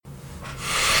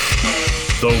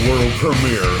The world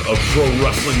premiere of pro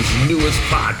wrestling's newest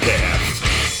podcast.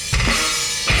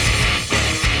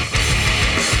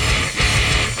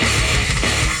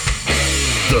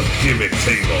 The Gimmick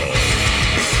Table.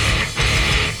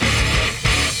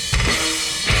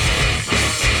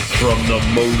 From the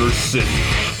Motor City,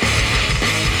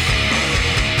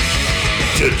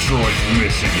 Detroit,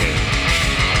 Michigan.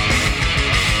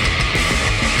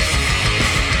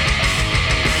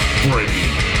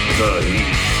 Bringing the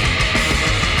heat.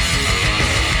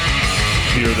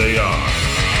 Here they are,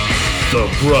 the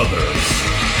brothers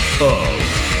of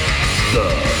the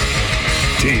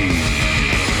team.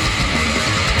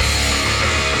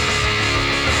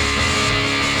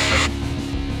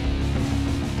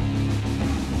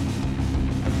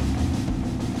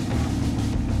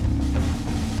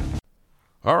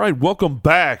 All right, welcome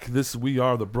back. We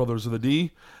are the Brothers of the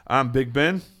D. I'm Big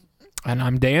Ben. And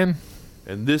I'm Dan.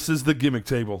 And this is the Gimmick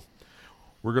Table.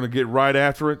 We're going to get right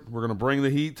after it. We're going to bring the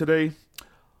heat today.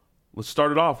 Let's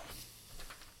start it off.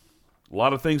 A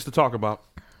lot of things to talk about.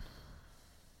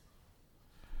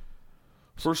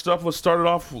 First up, let's start it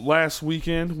off last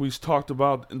weekend. We talked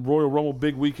about Royal Rumble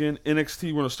big weekend.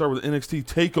 NXT, we're going to start with NXT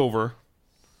TakeOver.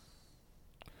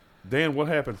 Dan, what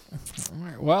happened? All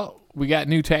right, well, we got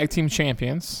new tag team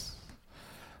champions.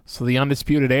 So the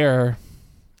Undisputed Era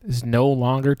is no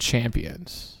longer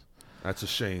champions. That's a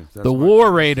shame. That's the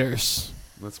War Raiders.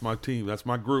 That's my team. That's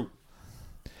my group.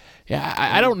 Yeah,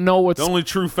 I don't know what's... The only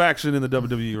true faction in the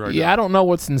WWE right now. Yeah, I don't know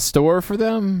what's in store for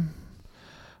them.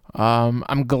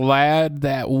 I'm glad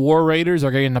that War Raiders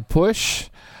are getting a push,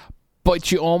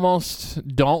 but you almost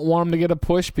don't want them to get a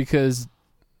push because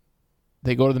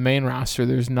they go to the main roster.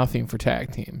 There's nothing for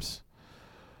tag teams.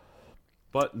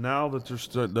 But now that there's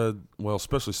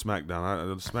especially SmackDown,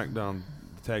 the SmackDown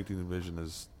tag team division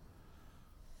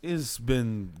is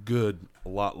been good a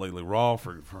lot lately. Raw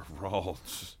for Raw,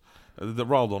 the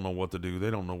Raw don't know what to do. They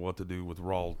don't know what to do with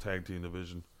Raw tag team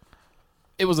division.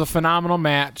 It was a phenomenal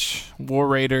match. War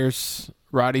Raiders,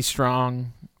 Roddy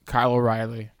Strong, Kyle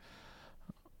O'Reilly.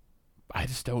 I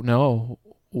just don't know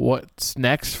what's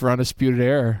next for Undisputed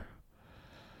Era.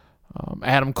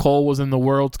 Adam Cole was in the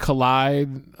Worlds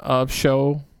Collide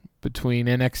show between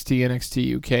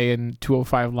NXT UK, and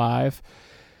 205 Live.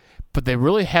 But they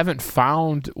really haven't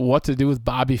found what to do with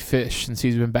Bobby Fish since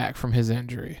he's been back from his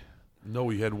injury. No,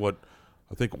 he had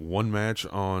I think one match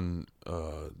on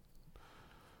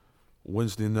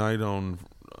Wednesday night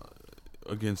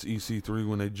against EC3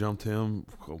 when they jumped him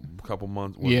a couple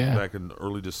months back in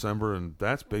early December, and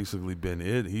that's basically been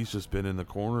it. He's just been in the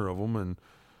corner of them, and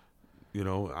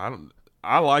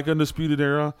I like Undisputed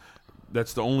Era.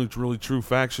 That's the only really true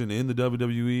faction in the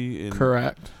WWE.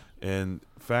 Correct. And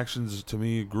factions, to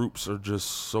me, groups are just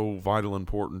so vital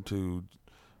important to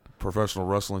professional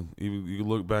wrestling. You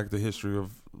look back at the history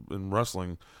in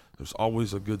wrestling, there's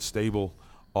always a good stable,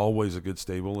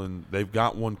 and they've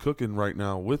got one cooking right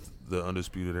now with the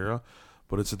Undisputed Era,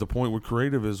 but it's at the point where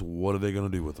creative is, what are they going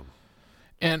to do with them?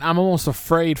 And I'm almost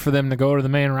afraid for them to go to the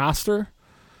main roster.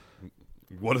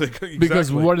 What are they? Exactly.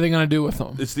 Because what are they going to do with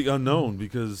them? It's the unknown,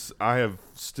 because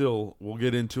we'll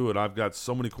get into it. I've got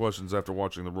so many questions after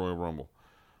watching the Royal Rumble.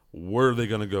 Where are they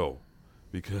going to go?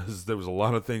 Because there was a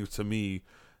lot of things to me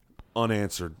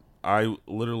unanswered. I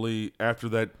literally, after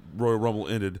that Royal Rumble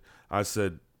ended, I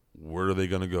said, where are they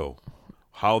going to go?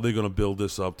 How are they going to build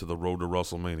this up to the road to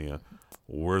WrestleMania?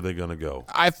 Where are they going to go?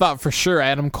 I thought for sure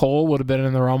Adam Cole would have been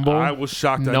in the Rumble. I was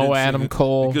shocked. No Adam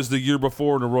Cole. Because the year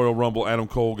before in the Royal Rumble, Adam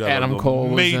Cole got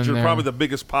major, probably the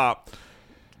biggest pop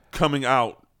coming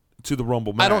out to the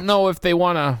Rumble match. I don't know if they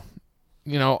want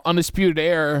to, Undisputed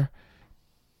Era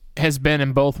has been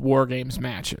in both War Games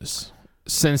matches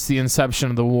since the inception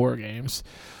of the War Games.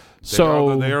 They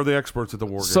are the experts at the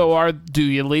War Games. So do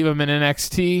you leave them in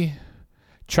NXT?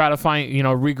 Try to find,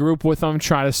 regroup with them,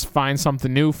 try to find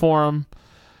something new for them.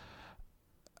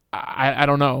 I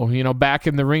don't know. Back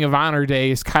in the Ring of Honor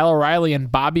days, Kyle O'Reilly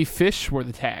and Bobby Fish were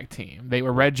the tag team. They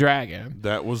were Red Dragon.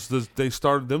 That was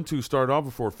them two started off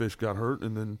before Fish got hurt,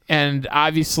 and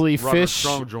obviously Roderick Fish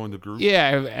Strong joined the group.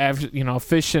 Yeah,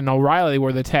 Fish and O'Reilly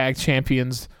were the tag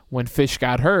champions when Fish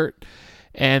got hurt,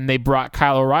 and they brought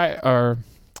Kyle O'Reilly or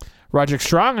Roderick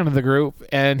Strong into the group,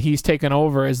 and he's taken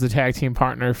over as the tag team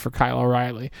partner for Kyle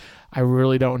O'Reilly. I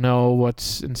really don't know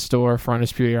what's in store for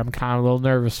Undisputed. I'm kind of a little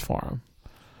nervous for him.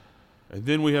 And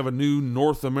then we have a new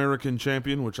North American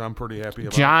champion, which I'm pretty happy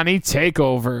about. Johnny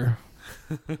Takeover.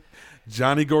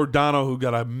 Johnny Gargano, who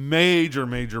got a major,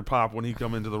 major pop when he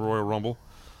come into the Royal Rumble.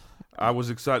 I was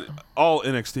excited. All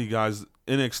NXT guys,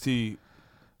 NXT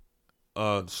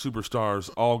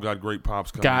superstars all got great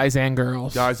pops coming. Guys and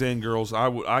girls. I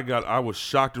was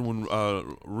shocked when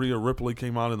Rhea Ripley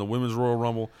came out in the Women's Royal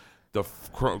Rumble. The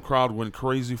crowd went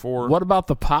crazy for her. What about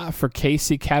the pop for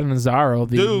Casey Catanzaro,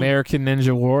 the American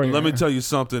Ninja Warrior? Let me tell you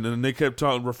something. And they kept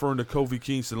referring to Kofi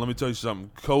Kingston. Let me tell you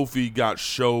something. Kofi got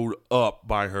showed up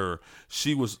by her.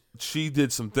 She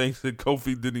did some things that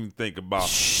Kofi didn't even think about.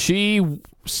 She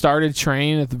started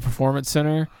training at the Performance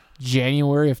Center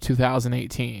January of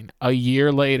 2018, a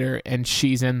year later, and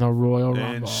she's in the Royal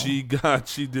Rumble. And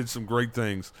she did some great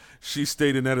things. She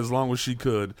stayed in that as long as she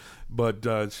could,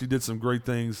 but she did some great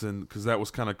things, and because that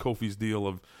was kind of Kofi's deal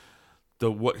of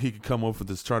what he could come up with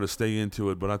to try to stay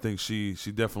into it. But I think she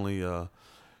definitely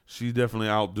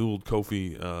outdueled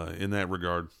Kofi in that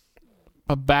regard.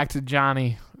 But back to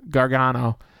Johnny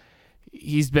Gargano.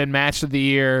 He's been match of the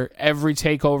year. Every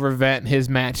takeover event, his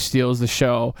match steals the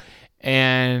show.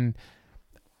 And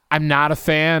I'm not a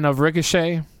fan of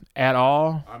Ricochet at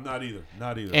all. I'm not either.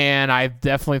 And I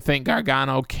definitely think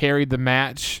Gargano carried the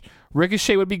match.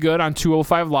 Ricochet would be good on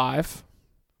 205 Live.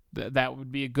 That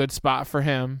would be a good spot for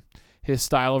him, his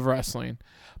style of wrestling.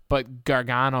 But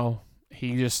Gargano,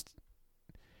 he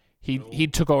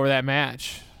took over that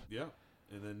match. Yeah.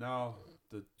 And then now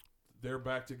they're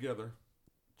back together.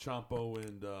 Ciampa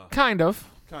and kind of.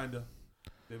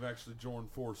 They've actually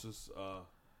joined forces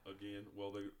again.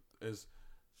 Well, as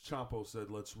Ciampa said,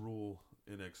 let's rule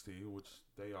NXT, which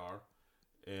they are.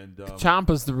 And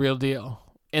Ciampa's the real deal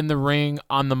in the ring,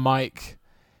 on the mic.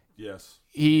 Yes,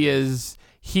 he is.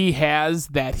 He has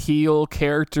that heel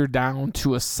character down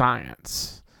to a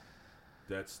science.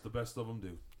 That's the best of them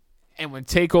do. And when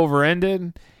Takeover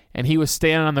ended, and he was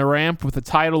standing on the ramp with the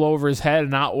title over his head,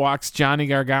 and out walks Johnny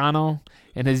Gargano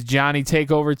in his Johnny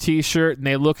Takeover T-shirt, and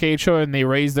they look at each other and they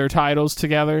raise their titles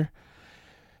together.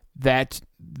 That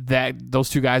those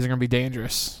two guys are going to be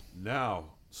dangerous. Now,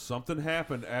 something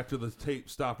happened after the tape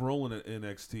stopped rolling at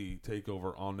NXT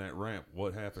Takeover on that ramp.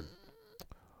 What happened?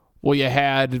 Well, you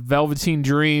had Velveteen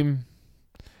Dream,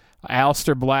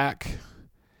 Aleister Black,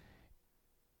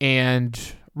 and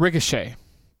Ricochet.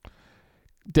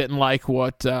 Didn't like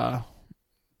what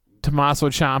Tommaso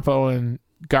Ciampa and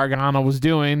Gargano was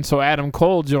doing, so Adam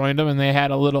Cole joined them, and they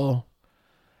had a little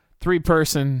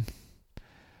 3-person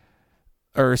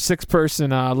or 6-person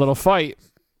little fight.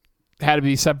 Had to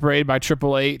be separated by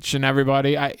Triple H and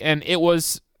everybody. And it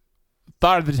was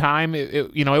thought at the time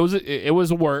it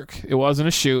was a work. It wasn't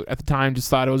a shoot at the time. Just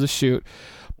thought it was a shoot.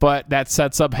 But that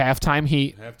sets up halftime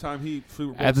heat.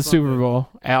 Super Bowl at the Sunday. Super Bowl.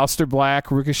 Aleister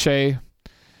Black, Ricochet.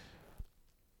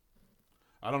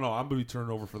 I don't know. I'm gonna be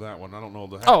turned over for that one. I don't know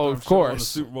the. Of course. On the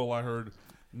Super Bowl, I heard.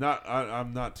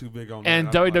 I'm not too big on. And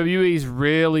that. WWE's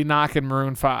really knocking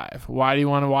Maroon 5. Why do you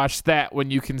want to watch that when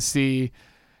you can see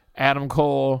Adam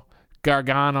Cole,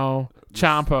 Gargano,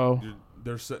 Ciampa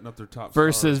they're setting up their top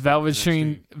versus stars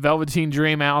Velveteen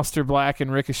Dream, Aleister Black,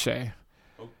 and Ricochet.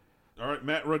 Oh, all right,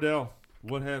 Matt Riddle.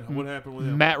 What happened with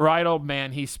him? Matt Riddle,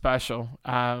 man, he's special.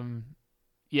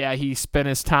 He spent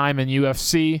his time in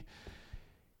UFC.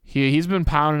 He's been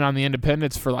pounding on the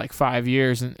independents for like 5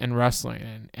 years in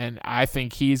wrestling, and I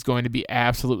think he's going to be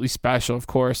absolutely special. Of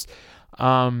course,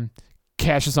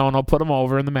 Cassius Ohno put him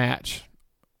over in the match.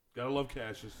 Gotta love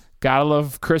Cassius. Gotta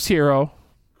love Chris Hero.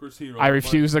 I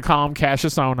refuse to call him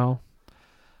Cassius Ohno.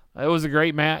 It was a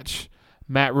great match.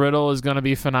 Matt Riddle is going to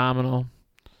be phenomenal.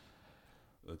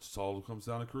 That's all it comes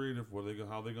down to creative.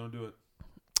 How they going to do it?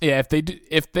 Yeah,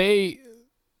 if they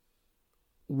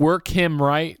work him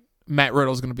right, Matt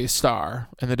Riddle's going to be a star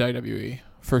in the WWE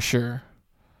for sure.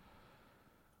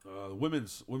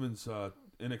 Women's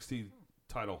NXT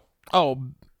title. Oh,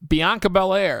 Bianca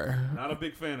Belair. Not a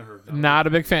big fan of her. Not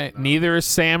a big fan. Neither is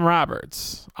Sam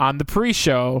Roberts. On the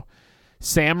pre-show,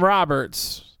 Sam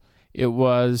Roberts, it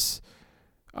was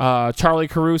Charlie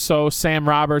Caruso, Sam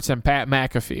Roberts, and Pat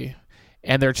McAfee.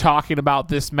 And they're talking about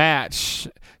this match,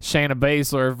 Shayna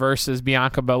Baszler versus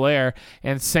Bianca Belair.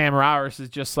 And Sam Roberts is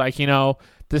just like,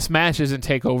 this match isn't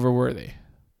takeover worthy.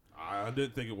 I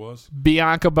didn't think it was.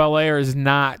 Bianca Belair is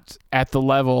not at the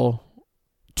level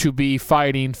to be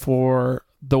fighting for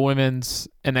the women's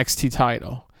NXT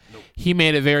title. Nope. He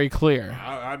made it very clear.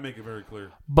 I'd make it very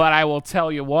clear. But I will tell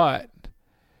you what,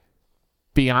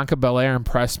 Bianca Belair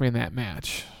impressed me in that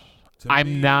match.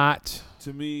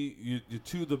 To me,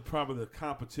 probably the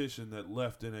competition that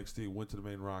left NXT went to the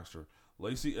main roster.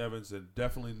 Lacey Evans and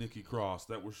definitely Nikki Cross.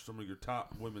 That were some of your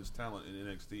top women's talent in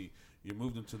NXT. You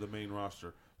moved them to the main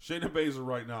roster. Shayna Baszler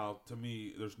right now, to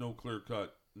me, there's no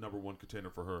clear-cut number one contender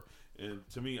for her. And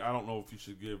to me, I don't know if you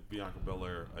should give Bianca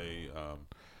Belair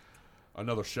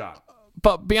another shot.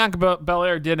 But Bianca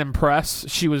Belair did impress.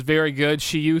 She was very good.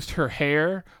 She used her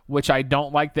hair, which I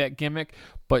don't like that gimmick,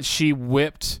 but she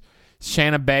whipped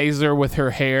Shayna Baszler with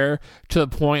her hair to the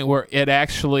point where it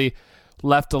actually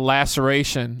left a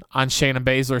laceration on Shayna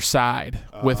Baszler's side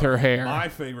with her hair. My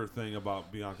favorite thing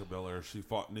about Bianca Belair, she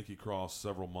fought Nikki Cross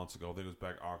several months ago. I think it was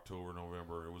back October,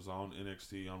 November. It was on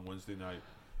NXT on Wednesday night.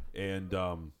 And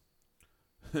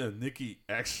Nikki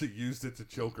actually used it to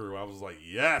choke her. I was like,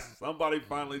 yes, somebody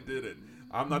finally did it.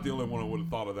 I'm not the only one who would have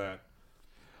thought of that.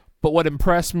 But what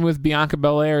impressed me with Bianca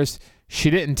Belair is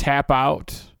she didn't tap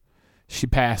out. She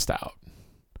passed out.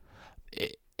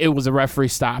 It was a referee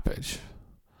stoppage.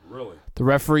 Really? The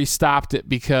referee stopped it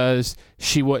because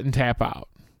she wouldn't tap out.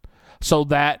 So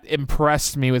that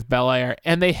impressed me with Belair.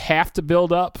 And they have to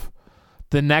build up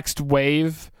the next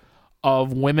wave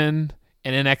of women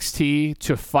in NXT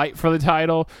to fight for the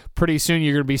title. Pretty soon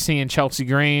you're going to be seeing Chelsea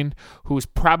Green, who's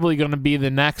probably going to be the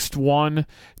next one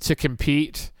to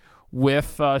compete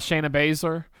with Shayna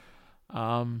Baszler.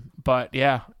 But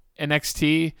yeah,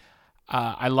 NXT,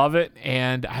 I love it.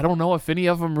 And I don't know if any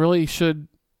of them really should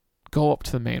go up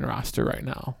to the main roster right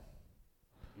now.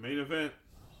 Main event,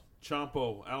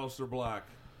 Ciampa, Aleister Black.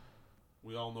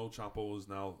 We all know Ciampa is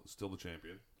now still the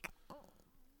champion.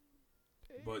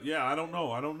 But yeah, I don't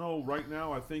know. I don't know. Right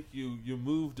now, I think you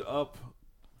moved up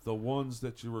the ones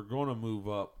that you were going to move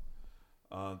up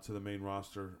to the main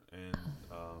roster. And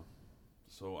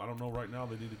so I don't know right now.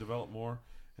 They need to develop more.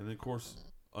 And then, of course,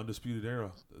 Undisputed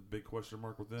Era, the big question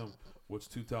mark with them. What's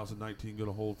 2019 going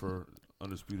to hold for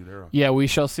Undisputed Era? Yeah, we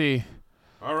shall see.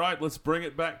 All right, let's bring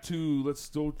it back to, let's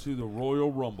go to the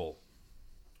Royal Rumble.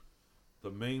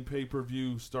 The main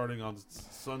pay-per-view starting on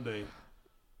Sunday.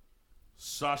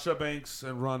 Sasha Banks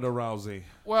and Ronda Rousey.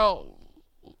 Well,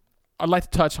 I'd like to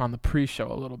touch on the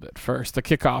pre-show a little bit first. The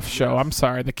kickoff show. Yes. I'm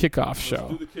sorry, the kickoff show.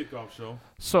 Let's do the kickoff show.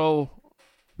 So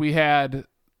we had,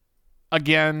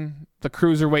 again, the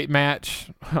cruiserweight match.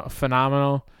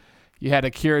 Phenomenal. You had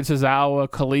Akira Tozawa,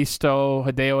 Kalisto,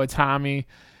 Hideo Itami,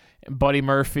 and Buddy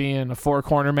Murphy in a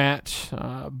four-corner match.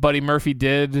 Buddy Murphy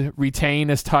did retain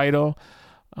his title.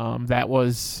 They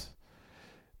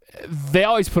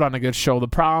always put on a good show. The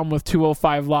problem with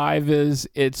 205 Live is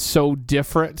it's so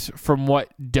different from what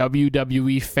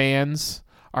WWE fans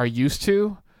are used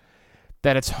to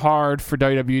that it's hard for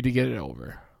WWE to get it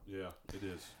over. Yeah, it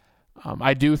is.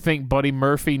 I do think Buddy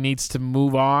Murphy needs to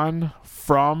move on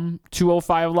from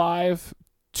 205 Live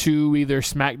to either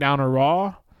SmackDown or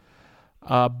Raw.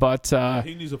 But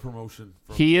he needs a promotion.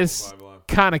 He is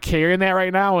kind of carrying that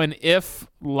right now. And if,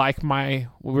 like we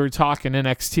were talking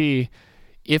NXT,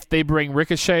 if they bring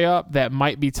Ricochet up, that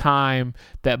might be time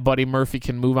that Buddy Murphy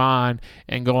can move on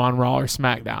and go on Raw or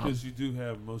SmackDown. Because you do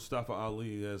have Mustafa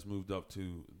Ali has moved up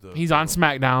to the... He's on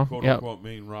SmackDown. Quote-unquote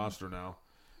main roster now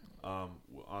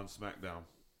on SmackDown.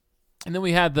 And then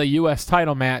we had the U.S.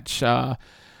 title match.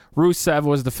 Rusev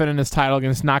was defending his title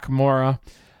against Nakamura.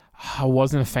 I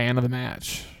wasn't a fan of the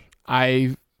match.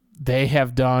 They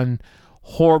have done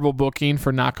horrible booking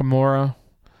for Nakamura.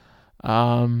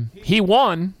 He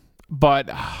won, but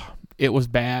it was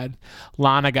bad.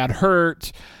 Lana got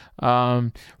hurt.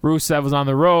 Rusev was on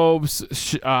the ropes.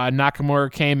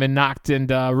 Nakamura came and knocked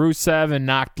into Rusev and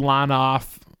knocked Lana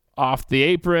off the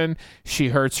apron. She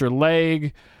hurts her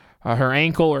leg, her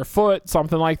ankle, or foot,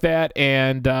 something like that,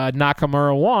 and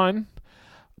Nakamura won.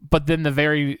 But then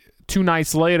the 2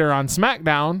 nights later on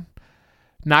SmackDown,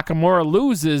 Nakamura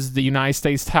loses the United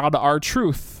States title to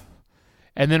R-Truth.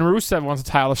 And then Rusev wants a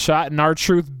title shot, and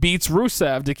R-Truth beats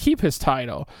Rusev to keep his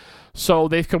title. So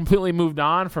they've completely moved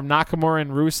on from Nakamura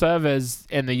and Rusev as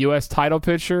in the U.S. title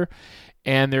picture,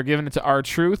 and they're giving it to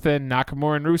R-Truth, and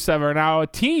Nakamura and Rusev are now a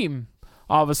team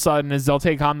all of a sudden as they'll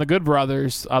take on the Good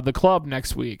Brothers of the club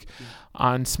next week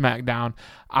on SmackDown.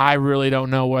 I really don't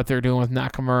know what they're doing with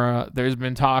Nakamura. There's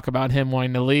been talk about him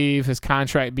wanting to leave, his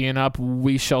contract being up.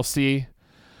 We shall see.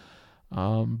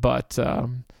 But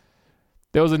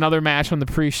there was another match on the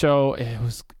pre-show.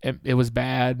 It was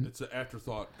bad. It's an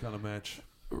afterthought kind of match.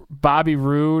 Bobby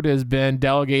Roode has been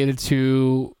delegated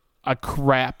to a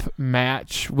crap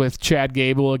match with Chad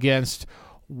Gable against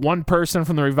one person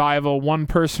from the Revival, one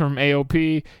person from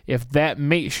AOP. If that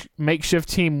makeshift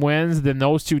team wins, then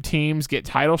those two teams get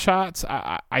title shots.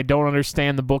 I don't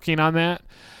understand the booking on that.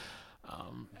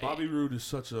 Bobby Roode is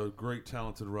such a great,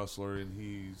 talented wrestler, and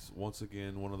he's, once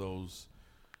again, one of those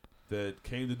that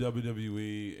came to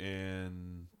WWE,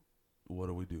 and what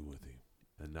do we do with him?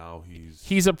 And now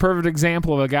he's a perfect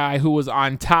example of a guy who was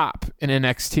on top in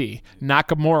NXT.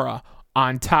 Nakamura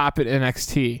on top at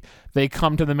NXT. They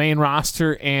come to the main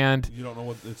roster, and you don't know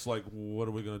what it's like. What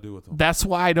are we going to do with them? That's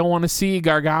why I don't want to see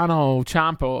Gargano,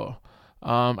 Ciampa,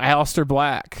 Aleister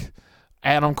Black,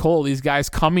 Adam Cole, these guys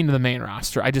coming to the main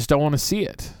roster. I just don't want to see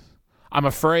it. I'm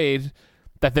afraid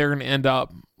that they're going to end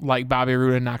up like Bobby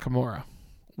Roode and Nakamura,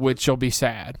 which will be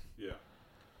sad. Yeah,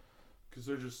 because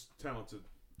they're just talented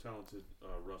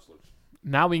wrestlers.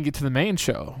 Now we can get to the main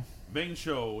show. Main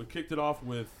show. We kicked off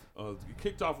with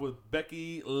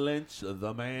Becky Lynch,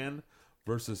 the man,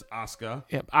 versus Asuka.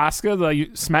 Yep, Asuka, the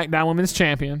SmackDown Women's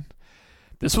Champion.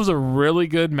 This was a really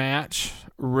good match.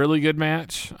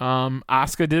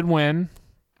 Asuka did win,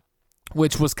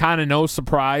 which was kind of no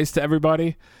surprise to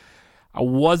everybody. I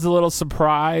was a little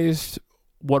surprised.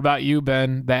 What about you,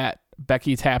 Ben, that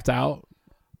Becky tapped out?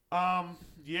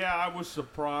 Yeah, I was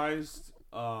surprised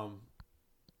to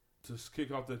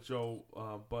kick off that show,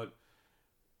 but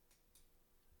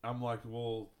I'm like,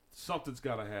 well, something's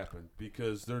got to happen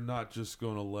because they're not just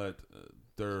going to let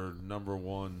their number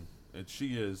one, and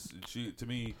she to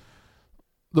me,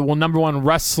 the number one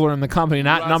wrestler in the company,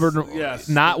 not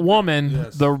woman,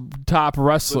 yes. the top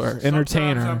wrestler, But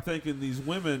entertainer. I'm thinking these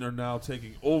women are now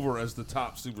taking over as the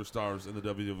top superstars in the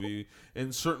WWE,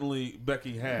 and certainly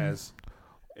Becky has.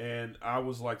 And I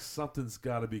was like, something's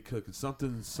got to be cooking.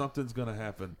 Something's going to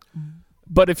happen.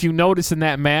 But if you notice in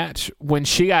that match, when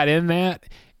she got in that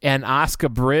and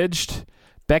Asuka bridged,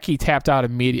 Becky tapped out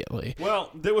immediately. Well,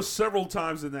 there was several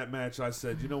times in that match I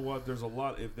said, you know what, there's a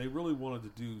lot. If they really wanted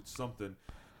to do something,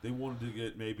 they wanted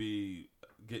to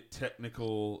get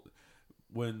technical.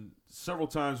 Several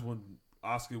times when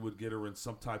Asuka would get her in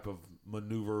some type of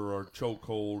maneuver or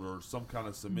chokehold or some kind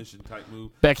of submission type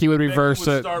move, Becky would reverse Becky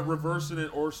would it. start reversing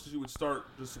it, or she would start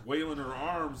just wailing her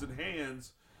arms and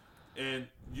hands. And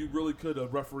a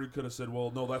referee could have said,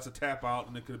 well, no, that's a tap out,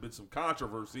 and it could have been some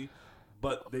controversy.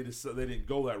 But they didn't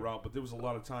go that route. But there was a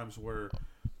lot of times where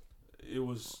it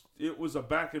was a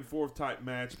back and forth type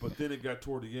match, but then it got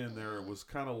toward the end there. It was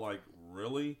kind of like,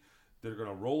 really? They're going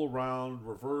to roll around,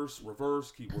 reverse,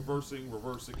 keep reversing,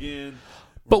 reverse again.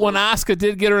 But when Asuka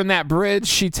did get her in that bridge,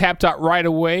 she tapped out right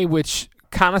away, which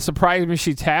kind of surprised me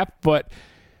she tapped, but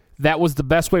that was the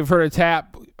best way for her to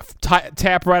tap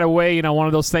right away. You know, one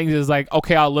of those things is like,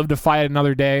 okay, I'll live to fight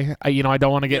another day. I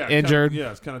don't want to get injured.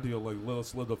 It's kind of deal like,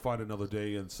 let's live to fight another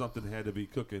day, and something had to be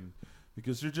cooking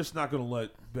because you're just not going to let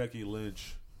Becky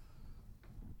Lynch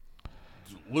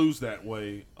lose that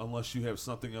way unless you have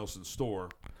something else in store.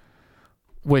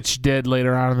 Which did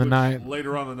later on in the night.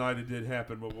 Later on in the night it did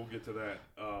happen, but we'll get to that.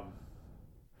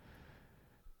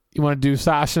 You want to do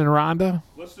Sasha and Ronda?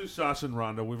 Let's do Sasha and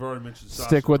Ronda. We've already mentioned Sasha.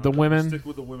 Stick with the women. Stick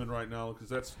with the women right now because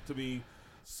that's, to me,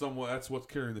 that's what's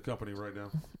carrying the company right now.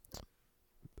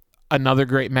 Another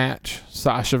great match,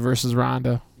 Sasha versus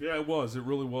Ronda. Yeah, it was. It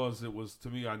really was. It was, to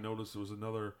me, I noticed it was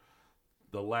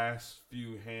the last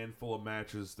few handful of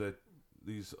matches that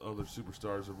these other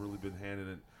superstars have really been handing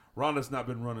it. Ronda's not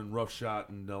been running roughshod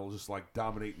and they'll just like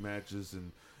dominate matches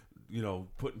and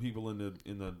putting people in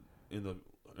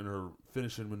her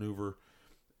finishing maneuver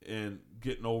and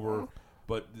getting over.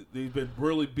 But they've been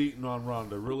really beating on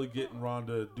Ronda, really getting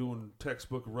Ronda doing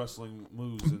textbook wrestling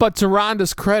moves. But to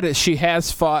Ronda's credit, she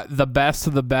has fought the best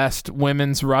of the best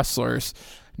women's wrestlers: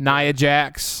 Nia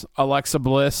Jax, Alexa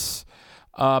Bliss,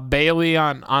 Bayley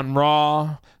on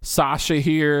Raw, Sasha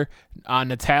here,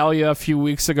 Natalya a few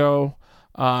weeks ago.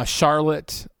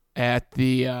 Charlotte at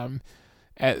the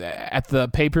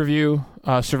pay-per-view,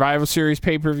 Survivor Series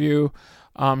pay-per-view.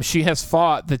 She has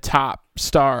fought the top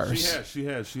stars. She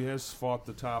has fought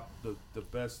the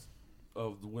best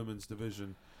of the women's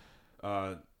division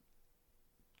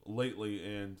lately,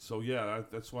 and so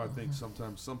that's why I think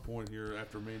some point here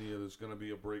after Mania there's going to be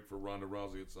a break for Ronda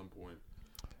Rousey at some point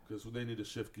because they need to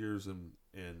shift gears and.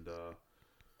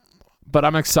 But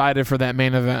I'm excited for that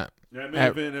main event. Yeah, main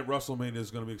event at WrestleMania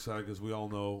is going to be exciting because we all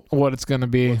know what it's going to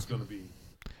be.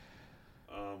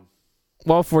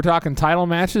 Well, if we're talking title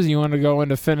matches, you want to go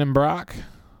into Finn and Brock?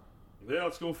 Yeah,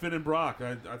 let's go Finn and Brock.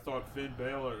 I thought Finn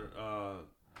Balor,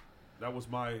 that was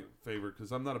my favorite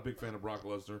because I'm not a big fan of Brock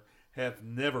Lesnar. Have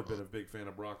never been a big fan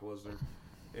of Brock Lesnar.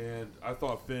 And I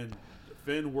thought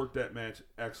Finn worked that match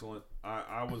excellent.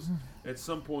 I was, at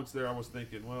some points there, I was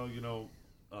thinking, well,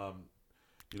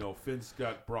 Finn's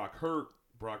got Brock hurt.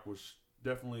 Brock was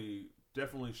definitely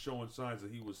showing signs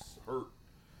that he was hurt.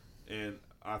 And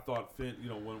I thought Finn,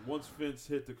 once Finn's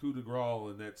hit the coup de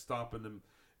grace and that stomping him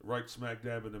right smack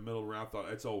dab in the middle of the round, I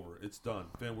thought it's over. It's done.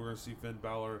 We're going to see Finn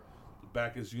Balor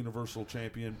back as Universal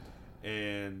Champion.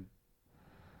 And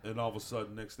all of a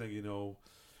sudden, next thing you know,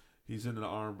 he's in the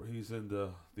arm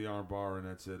bar, and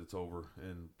that's it. It's over.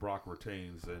 And Brock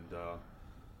retains. And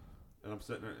I'm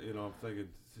sitting there, I'm thinking,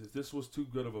 this was too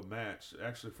good of a match.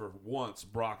 Actually, for once,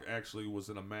 Brock actually was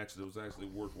in a match that was actually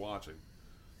worth watching.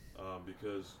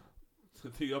 because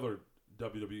the other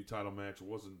WWE title match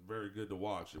wasn't very good to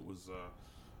watch. It was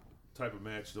type of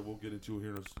match that we'll get into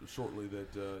here shortly.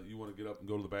 That you want to get up and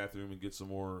go to the bathroom and get some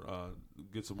more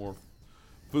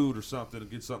food or something and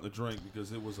get something to drink,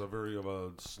 because it was a very of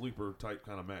a sleeper type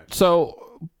kind of match.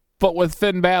 So, but with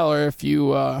Finn Balor, if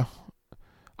you, I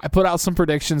put out some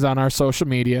predictions on our social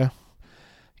media.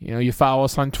 You know, you follow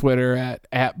us on Twitter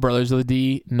at Brothers of the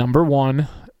D #1.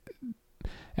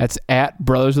 That's at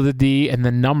Brothers of the D and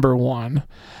the #1.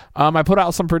 I put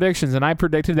out some predictions, and I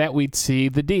predicted that we'd see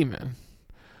the Demon.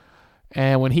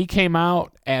 And when he came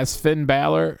out as Finn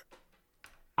Balor,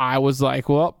 I was like,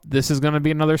 well, this is going to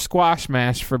be another squash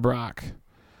match for Brock,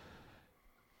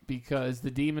 because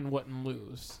the Demon wouldn't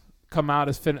lose. Come out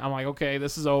as Finn. I'm like, okay,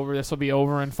 this is over. This will be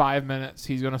over in 5 minutes.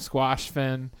 He's going to squash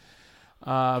Finn.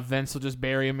 Vince will just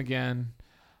bury him again.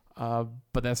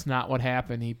 But that's not what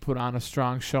happened. He put on a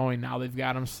strong showing. Now they've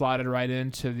got him slotted right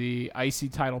into the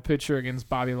IC title picture against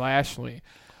Bobby Lashley.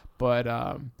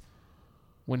 But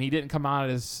when he didn't come out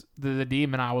as the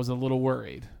Demon, I was a little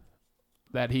worried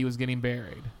that he was getting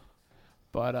buried.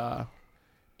 But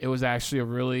it was actually a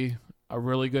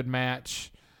really good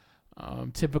match.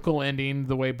 Typical ending,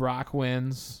 the way Brock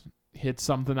wins, hits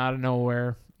something out of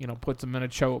nowhere, puts him in a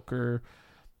choke, or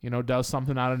does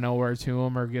something out of nowhere to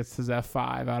him, or gets his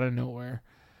F5 out of nowhere.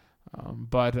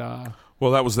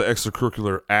 Well, that was the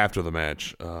extracurricular after the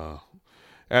match.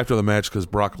 Because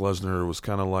Brock Lesnar was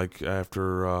kind of like,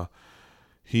 after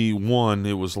he won,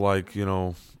 it was like,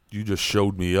 you just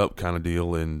showed me up kind of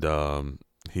deal, and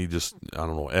he just, I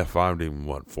don't know, F5'd him,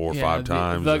 4 or 5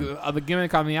 times. The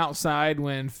gimmick on the outside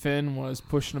when Finn was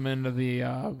pushing him into the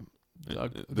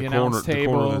announce table. The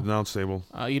corner of the announce table.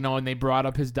 And they brought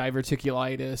up his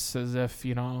diverticulitis as if,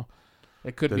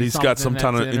 it could that be he's got some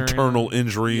kind of internal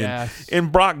injury. Yes.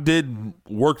 And Brock did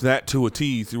work that to a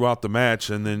T throughout the match.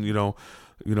 And then,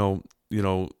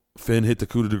 Finn hit the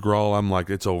coup de grace. I'm like,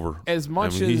 it's over.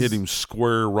 He hit him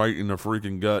square right in the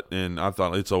freaking gut, and I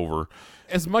thought, it's over.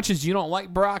 As much as you don't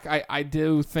like Brock, I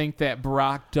do think that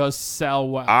Brock does sell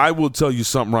well. I will tell you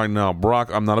something right now.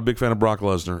 I'm not a big fan of Brock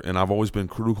Lesnar, and I've always been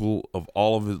critical of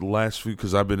all of his last few,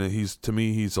 because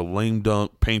he's a lame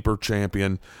dunk paper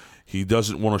champion. He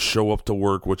doesn't want to show up to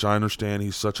work, which I understand.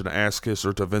 He's such an ass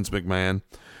kisser to Vince McMahon,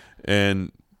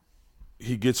 and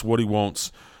he gets what he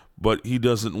wants, but he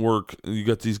doesn't work. You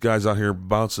got these guys out here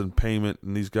bouncing payment,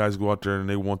 and these guys go out there and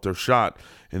they want their shot,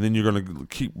 and then you're going to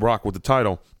keep Brock with the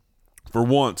title. For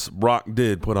once, Brock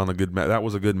did put on a good match. That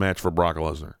was a good match for Brock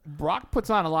Lesnar. Brock puts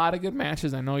on a lot of good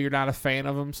matches. I know you're not a fan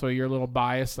of him, so you're a little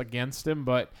biased against him.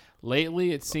 But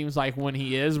lately, it seems like when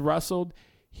he is wrestled,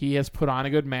 he has put on a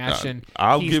good match. And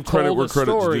I'll give credit where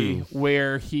credit's due.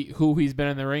 Where who he's been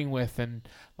in the ring with, and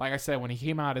like I said, when he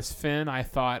came out as Finn, I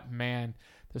thought, man,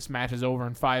 this match is over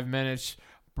in 5 minutes.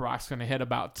 Brock's going to hit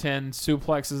about 10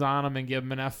 suplexes on him and give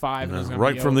him an F5.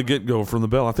 Right from the get-go, from the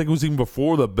bell. I think it was even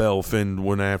before the bell, Finn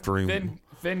went after him.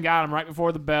 Finn got him right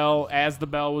before the bell. As the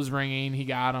bell was ringing, he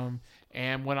got him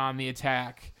and went on the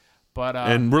attack. But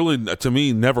and really, to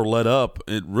me, never let up.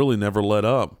 It really never let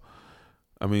up.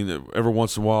 I mean, every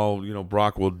once in a while,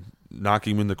 Brock would knock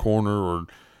him in the corner or,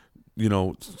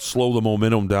 slow the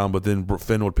momentum down, but then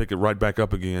Finn would pick it right back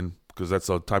up again, because that's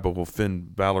a type of a Finn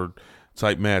Balor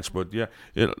type match. But yeah,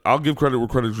 I'll give credit where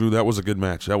credit's due. That was a good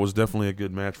match. That was definitely a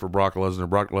good match for Brock Lesnar.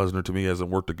 Brock Lesnar, to me, hasn't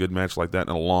worked a good match like that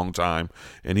in a long time,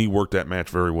 and he worked that match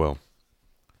very well.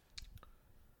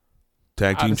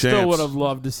 Tag team champs. I still would have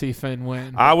loved to see Finn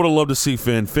win. I would have loved to see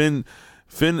Finn. Finn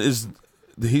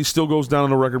he still goes down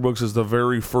in the record books as the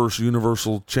very first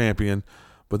Universal Champion,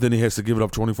 but then he has to give it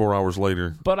up 24 hours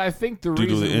later. But I think the reason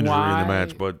due to the injury why in the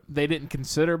match, but they didn't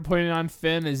consider putting it on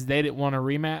Finn is they didn't want a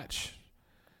rematch.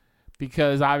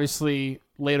 Because obviously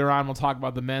later on we'll talk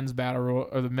about the men's battle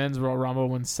or the men's Royal Rumble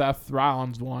when Seth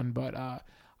Rollins won, but I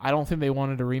don't think they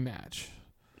wanted a rematch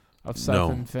of Seth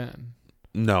and Finn.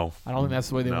 No, I don't think that's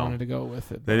the way they wanted to go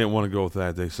with it. They didn't want to go with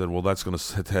that. They said, "Well, that's going to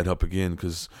set that up again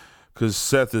because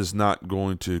Seth is not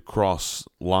going to cross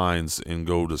lines and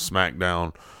go to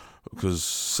SmackDown because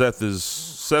Seth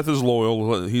is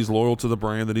loyal. He's loyal to the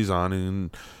brand that he's on,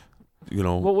 and."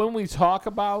 Well, when we talk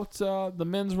about the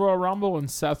men's Royal Rumble and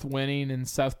Seth winning and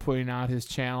Seth putting out his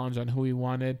challenge on who he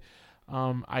wanted,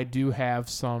 I do have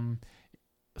an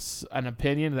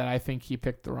opinion that I think he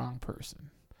picked the wrong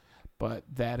person. But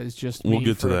that is just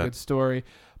me for a good story.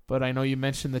 But I know you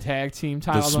mentioned the tag team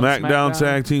titles. The SmackDown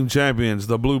Tag Team Champions,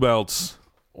 the Blue Belts.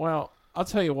 Well, I'll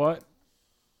tell you what.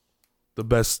 The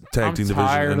best tag team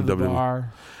division in WWE.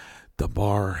 The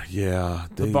Bar, yeah.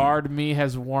 The Bar to me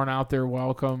has worn out their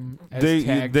welcome. As They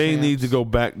tag need champs. to go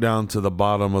back down to the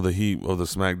bottom of the heap of the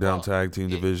SmackDown tag team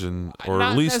division, or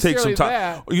at least take some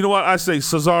time. You know what I say,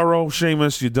 Cesaro,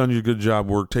 Sheamus, you've done your good job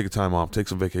work. Take a time off. Take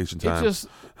some vacation time. It's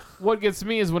just what gets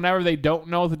me is whenever they don't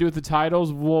know what to do with the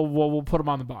titles, we'll put them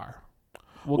on the Bar.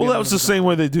 Well, that was the same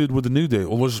way they did with the New Day.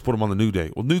 Well, let's just put them on the New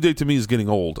Day. Well, New Day to me is getting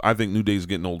old. I think New Day is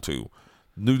getting old too.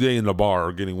 New Day and the Bar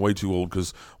are getting way too old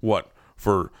because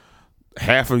for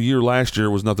half a year last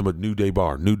year was nothing but New Day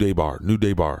Bar, New Day Bar, New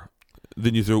Day Bar.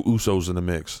 Then you throw Usos in the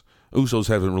mix. Usos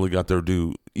haven't really got their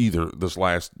due either. This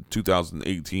last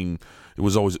 2018, it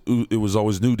was always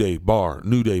New Day Bar,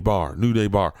 New Day Bar, New Day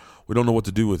Bar. We don't know what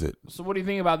to do with it. So what do you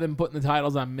think about them putting the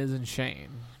titles on Miz and Shane?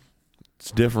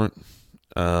 It's different.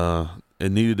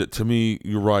 It needed it. To me,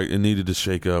 you're right. It needed to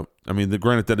shake up. I mean,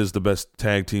 granted, that is the best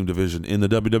tag team division in the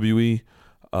WWE.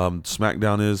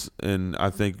 SmackDown is, and I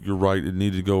think you're right. It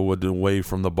needed to go away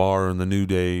from the Bar and the New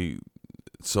Day.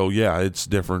 So yeah, it's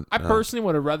different. I personally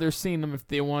would have rather seen them if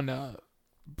they want to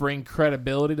bring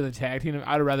credibility to the tag team.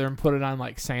 I'd rather them put it on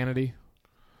like Sanity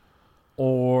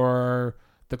or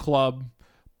the Club.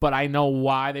 But I know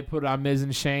why they put it on Miz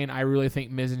and Shane. I really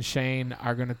think Miz and Shane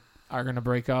are gonna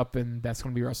break up, and that's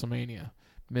gonna be WrestleMania.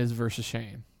 Miz versus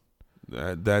Shane.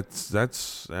 That's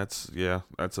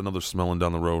another smelling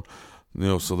down the road.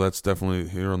 So that's definitely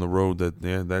here on the road.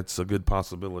 That's a good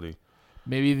possibility.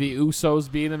 Maybe the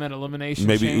Usos beat them at Elimination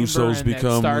Maybe Chamber, Usos and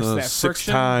become that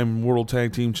six-time world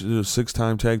tag team,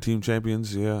 six-time tag team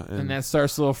champions. Yeah, and that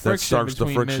starts a little friction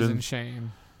between Miz and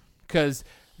Shane, because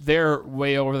they're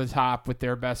way over the top with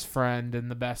their best friend and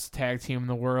the best tag team in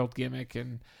the world gimmick,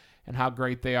 and how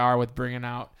great they are with bringing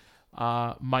out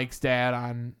Mike's dad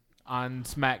on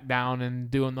SmackDown and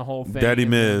doing the whole thing. Daddy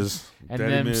Miz. And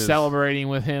then celebrating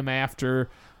with him after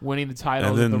winning the title.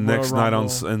 And then the next Royal night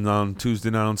Rumble. on Tuesday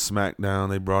night on SmackDown,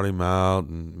 they brought him out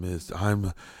and Miz,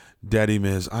 Daddy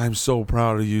Miz, I'm so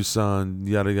proud of you, son.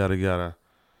 Yada yada yada.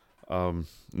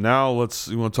 Now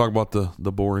you want to talk about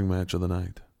the boring match of the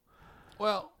night?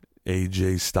 Well,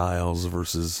 AJ Styles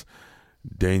versus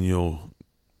Daniel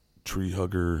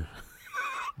Treehugger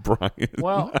Bryan.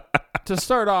 Well, to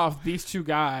start off, these two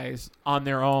guys on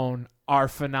their own are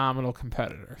phenomenal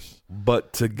competitors.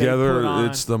 But together,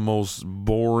 it's the most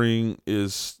boring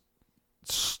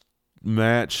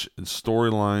match and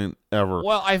storyline ever.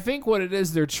 Well, I think what it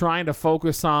is, they're trying to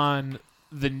focus on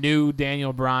the new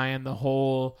Daniel Bryan, the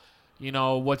whole,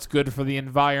 what's good for the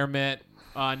environment,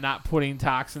 not putting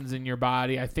toxins in your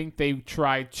body. I think they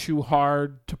tried too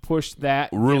hard to push that.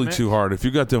 Really gimmick. too hard. If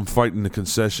you got them fighting the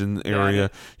concession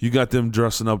area, you got them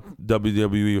dressing up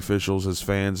WWE officials as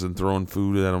fans and throwing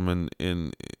food at them,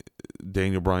 and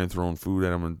Daniel Bryan throwing food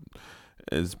at them and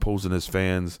as posing as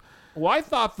fans. Well, I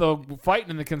thought the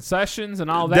fighting in the concessions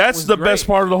and all that That's was the great. best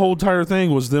part of the whole entire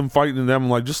thing was them fighting them.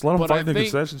 Like, just let them But fight I in the think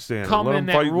concession stand. Coming Let in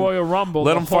them that fight. Royal Rumble.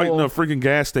 Let them fight in a freaking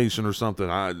gas station or something.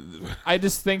 I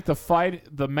just think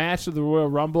the match of the Royal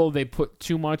Rumble, they put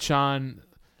too much on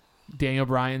Daniel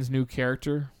Bryan's new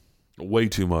character. Way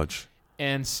too much.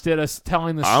 Instead of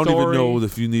telling the story. I don't even know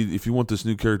if you want this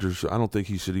new character. I don't think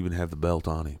he should even have the belt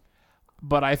on him.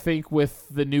 But I think with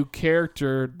the new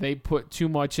character, they put too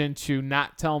much into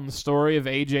not telling the story of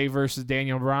AJ versus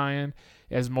Daniel Bryan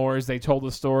as more as they told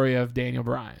the story of Daniel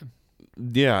Bryan.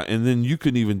 Yeah, and then you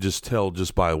can even just tell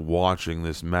just by watching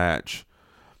this match.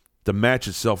 The match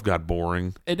itself got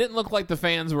boring. It didn't look like the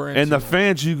fans were into And the it.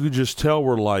 fans, you could just tell,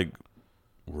 were like,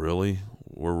 really?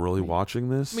 We're really watching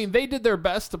this? I mean, they did their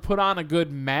best to put on a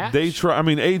good match. They try. I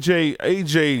mean,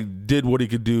 AJ did what he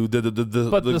could do.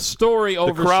 But the story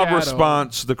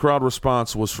overshadowed. The crowd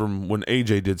response was from when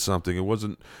AJ did something. It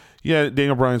wasn't. Yeah,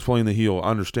 Daniel Bryan's playing the heel.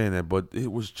 I understand that, but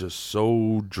it was just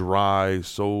so dry,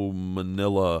 so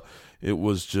manila. It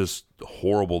was just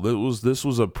horrible. This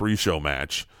was a pre-show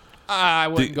match. I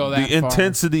wouldn't go that far. The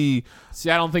intensity. See,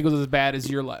 I don't think it was as bad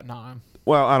as you're letting on.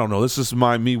 Well, I don't know. This is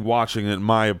me watching it.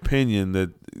 My opinion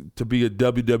that to be a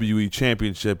WWE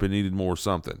championship, it needed more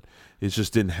something. It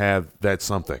just didn't have that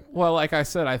something. Well, like I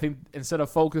said, I think instead of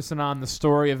focusing on the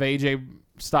story of AJ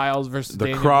Styles versus the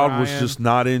Daniel crowd Bryan, was just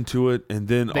not into it, and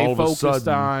then they all of a sudden, focused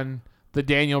on the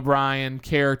Daniel Bryan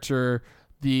character,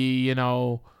 the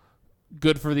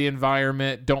good for the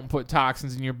environment, don't put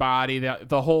toxins in your body.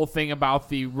 The whole thing about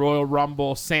the Royal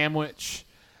Rumble sandwich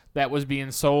that was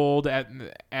being sold at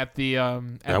the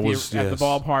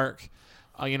ballpark.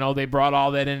 They brought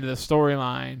all that into the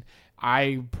storyline.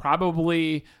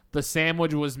 The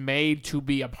sandwich was made to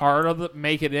be a part of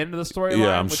make it into the storyline.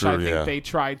 Yeah, I'm which sure. I think they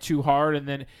tried too hard, and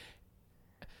then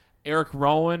Eric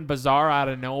Rowan, bizarre out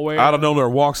of nowhere. Out of nowhere,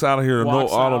 walks out of here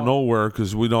Walks out of out. nowhere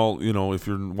because we don't, if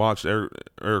you're watched, Eric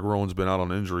Rowan's been out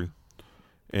on injury.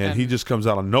 And he just comes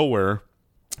out of nowhere.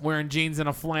 Wearing jeans and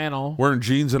a flannel.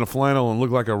 And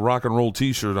look like a rock and roll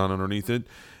T-shirt on underneath it.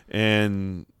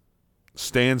 And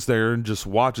stands there and just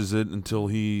watches it until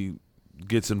he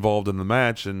gets involved in the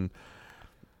match. And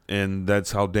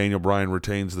that's how Daniel Bryan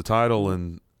retains the title.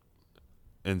 And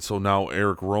so now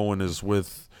Eric Rowan is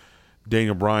with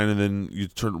Daniel Bryan. And then you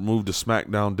move to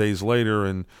SmackDown days later,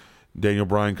 and Daniel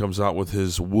Bryan comes out with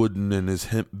his wooden and his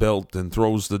hemp belt and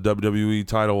throws the WWE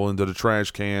title into the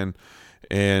trash can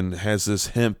and has this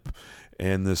hemp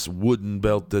and this wooden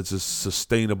belt that's a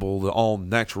sustainable, the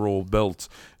all-natural belt.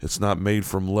 It's not made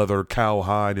from leather,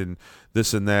 cowhide, and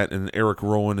this and that. And Eric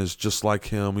Rowan is just like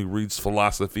him. He reads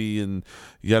philosophy and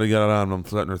yada, yada, yada. And I'm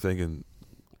sitting there thinking,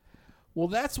 well,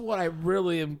 that's what I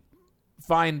really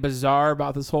find bizarre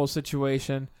about this whole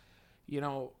situation.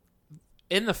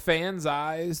 In the fans'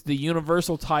 eyes, the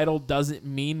Universal title doesn't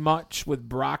mean much with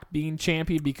Brock being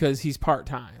champion because he's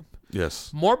part-time.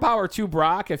 yes. More power to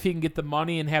Brock if he can get the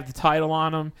money and have the title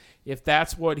on him. If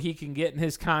that's what he can get in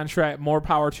his contract, more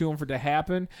power to him for it to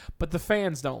happen. But the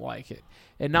fans don't like it.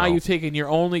 And now you've taken your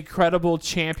only credible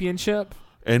championship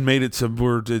And made it to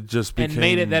where it just became and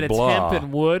made it that it's blah. hemp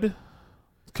and wood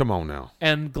Come on now.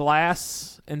 and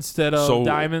glass instead of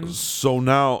diamonds. So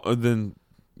now, then,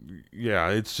 yeah,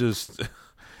 it's just...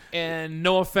 And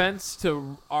no offense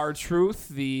to R-Truth,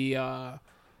 the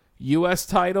U.S.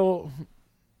 title,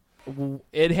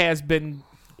 it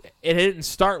didn't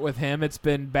start with him. It's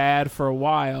been bad for a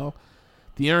while.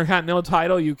 The Intercontinental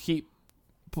title,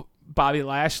 Bobby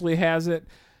Lashley has it.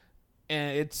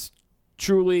 And it's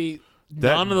truly,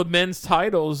 none of the men's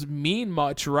titles mean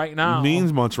much right now.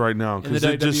 Means much right now because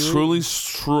it just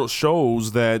WWE. truly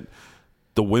shows that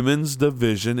the women's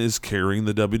division is carrying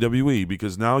the WWE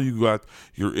because now you're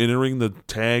entering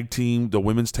the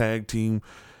women's tag team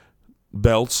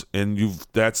belts, and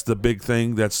that's the big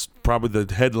thing. That's probably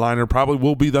the headliner. Probably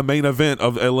will be the main event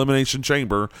of Elimination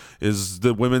Chamber is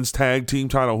the women's tag team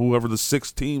title. Whoever the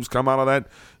 6 teams come out of that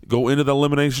go into the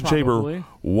Elimination Chamber.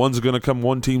 One team's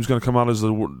going to come out as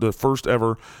the first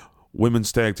ever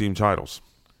women's tag team titles.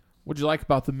 What'd you like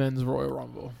about the men's Royal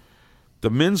Rumble? The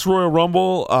men's Royal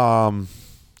Rumble, what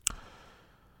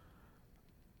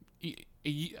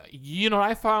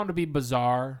I found to be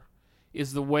bizarre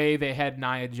is the way they had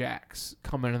Nia Jax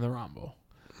come into the Rumble.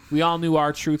 We all knew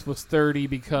R-Truth was 30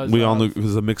 because we all knew it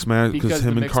was a mixed match because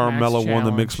him the and Carmella won the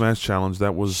challenge. mixed match challenge.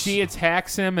 That was She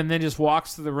attacks him and then just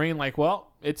walks to the ring like, well,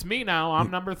 it's me now.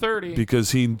 I'm number 30.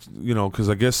 because because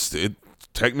I guess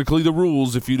technically the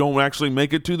rules, if you don't actually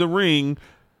make it to the ring,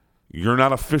 you're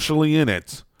not officially in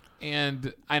it.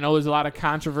 And I know there's a lot of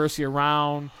controversy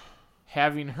around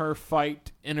having her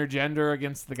fight intergender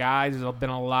against the guys. There's been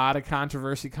a lot of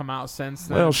controversy come out since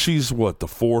then. Well, she's the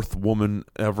 4th woman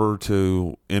ever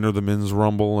to enter the men's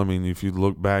Rumble. I mean, if you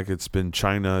look back, it's been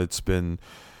Chyna, it's been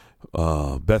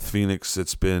Beth Phoenix,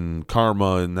 it's been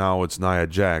Karma, and now it's Nia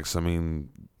Jax. I mean,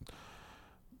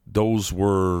 those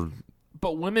were...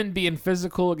 But women being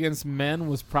physical against men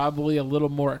was probably a little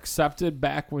more accepted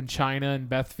back when Chyna and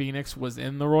Beth Phoenix was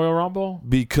in the Royal Rumble.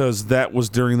 Because that was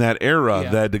during that era,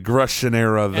 that aggression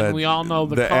era. And we all know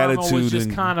the Karma attitude was just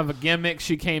kind of a gimmick.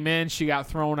 She came in, she got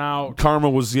thrown out. Karma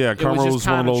was one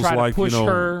of those like, push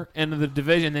her into the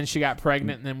division. Then she got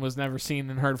pregnant and then was never seen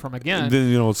and heard from again. And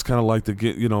then it's kind of like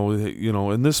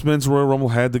and this men's Royal Rumble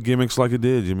had the gimmicks like it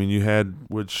did. I mean, you had,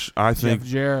 which I think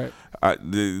Jeff Jarrett.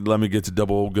 let me get to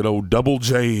good old Double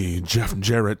J. Jeff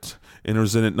Jarrett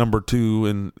enters in at number 2,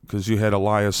 and because you had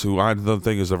Elias, who I don't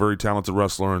think is a very talented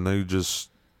wrestler, and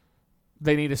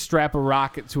they need to strap a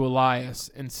rocket to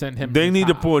Elias and send him. They need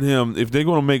to put him, if they're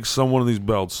going to make one of these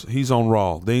belts, he's on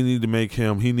Raw. They need to make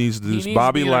him. He needs to do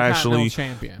Bobby Lashley.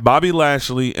 Bobby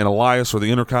Lashley and Elias for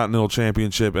the Intercontinental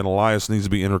Championship, and Elias needs to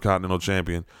be Intercontinental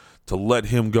Champion to let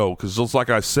him go. Because just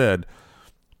like I said,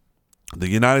 the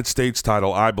United States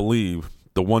title, I believe,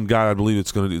 the one guy I believe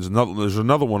it's going to do, there's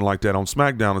another one like that on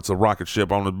SmackDown. It's a rocket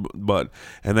ship on the butt,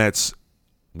 and that's,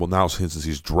 well, now since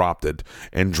he's dropped it,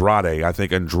 Andrade. I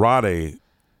think Andrade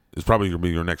is probably going to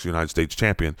be your next United States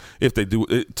champion if they do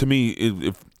it. To me,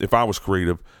 if I was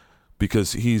creative,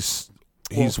 because he's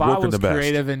working the best. If I was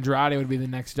creative, Andrade would be the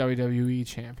next WWE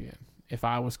champion. If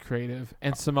I was creative,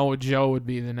 and Samoa Joe would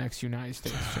be the next United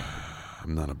States champion.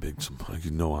 I'm not a big,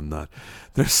 I'm not.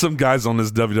 There's some guys on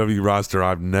this WWE roster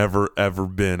I've never, ever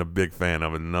been a big fan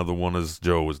of. And another one is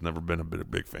Joe has never been a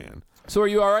big fan. So are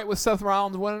you all right with Seth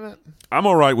Rollins winning it? I'm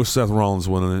all right with Seth Rollins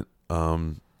winning it.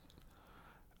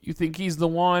 You think he's the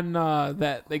one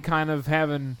that they kind of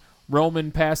having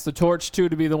Roman pass the torch to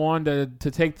be the one to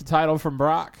take the title from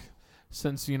Brock?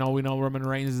 Since we know Roman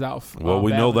Reigns is out.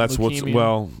 We know that's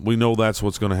leukemia. we know that's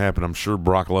what's going to happen. I'm sure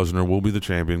Brock Lesnar will be the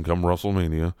champion come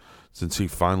WrestleMania, since he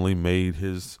finally made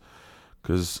his.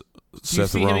 Because do you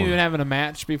see him even having a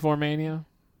match before Mania?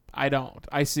 I don't.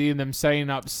 I see them setting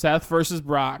up Seth versus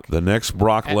Brock. The next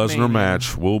Brock Lesnar Mania.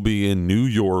 match will be in New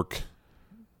York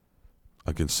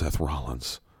against Seth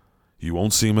Rollins. You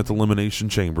won't see him at the Elimination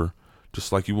Chamber,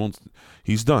 just like you won't.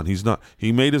 He's done. He's not.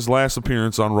 He made his last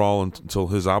appearance on Raw until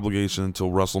his obligation until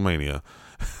WrestleMania.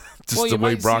 Well, you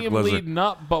might see him Lesnar leading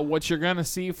up, but what you're going to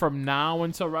see from now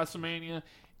until WrestleMania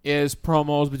is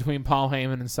promos between Paul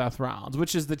Heyman and Seth Rollins,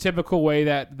 which is the typical way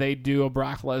that they do a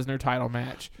Brock Lesnar title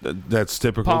match. That's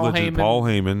typical. Paul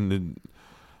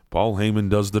Heyman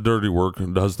does the dirty work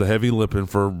and does the heavy lifting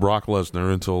for Brock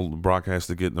Lesnar until Brock has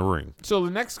to get in the ring. So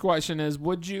the next question is,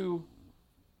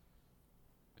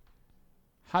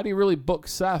 how do you really book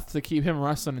Seth to keep him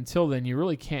wrestling until then? You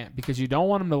really can't, because you don't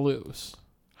want him to lose.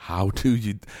 How do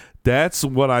you? That's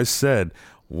what I said.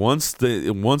 Once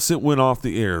it went off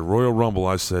the air, Royal Rumble,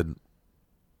 I said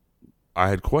I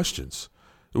had questions.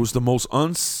 It was the most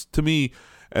to me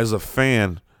as a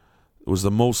fan, it was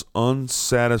the most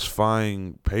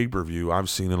unsatisfying pay-per-view I've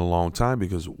seen in a long time,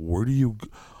 because what are you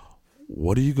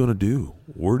going to do?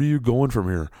 Where are you going from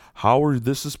here?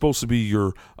 This is supposed to be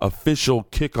your official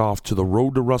kickoff to the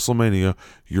road to WrestleMania,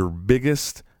 your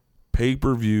biggest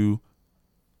pay-per-view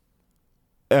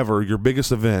ever, your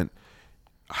biggest event.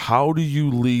 How do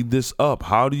you lead this up?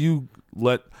 How do you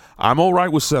I'm all right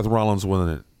with Seth Rollins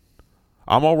winning it.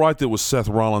 I'm all right that it was Seth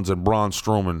Rollins and Braun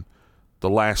Strowman, the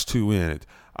last two in it.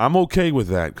 I'm okay with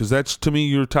that, because that's, to me,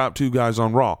 your top two guys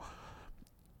on Raw.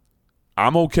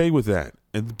 I'm okay with that.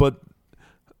 But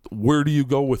where do you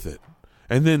go with it?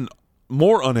 And then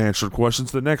more unanswered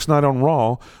questions the next night on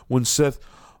Raw, when Seth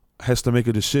has to make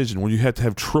a decision, when you have to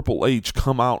have Triple H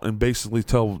come out and basically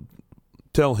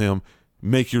tell him,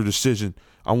 make your decision.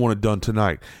 I want it done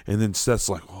tonight. And then Seth's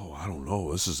like, oh, I don't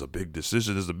know. This is a big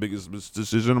decision. This is the biggest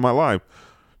decision of my life.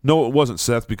 No, it wasn't,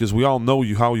 Seth, because we all know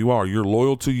how you are. You're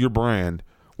loyal to your brand.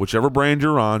 Whichever brand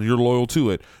you're on, you're loyal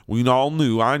to it.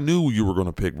 I knew you were going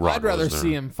to pick Brock I'd rather Lesnar.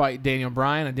 see him fight Daniel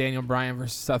Bryan. A Daniel Bryan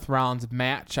versus Seth Rollins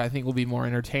match, I think, will be more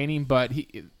entertaining. But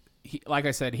he like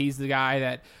I said, he's the guy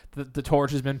that the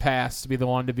torch has been passed to be the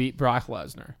one to beat Brock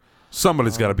Lesnar.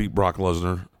 Somebody's got to beat Brock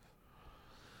Lesnar.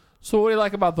 So what do you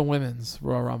like about the women's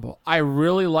Royal Rumble? I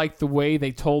really like the way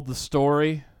they told the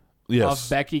story of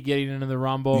Becky getting into the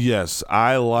Rumble. Yes,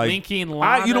 I like linking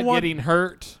Lana getting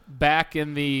hurt back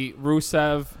in the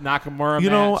Rusev Nakamura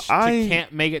match. She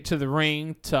can't make it to the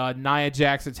ring, to Nia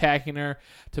Jax attacking her,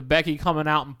 to Becky coming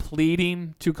out and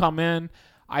pleading to come in.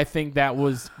 I think that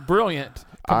was brilliant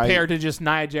compared to just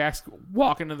Nia Jax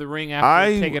walking to the ring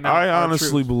after taking out. I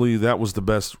honestly believe that was the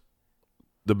best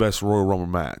Royal Rumble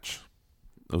match.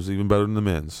 It was even better than the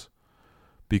men's,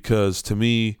 because to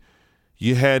me,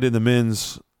 you had in the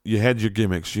men's, you had your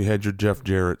gimmicks, you had your Jeff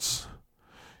Jarrett's,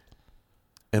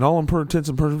 and all intents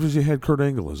and purposes, you had Kurt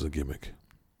Angle as a gimmick.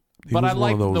 But I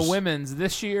like the women's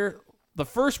this year. The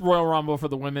first Royal Rumble for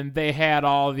the women, they had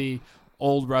all the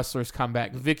old wrestlers come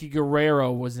back. Vicky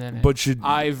Guerrero was in it.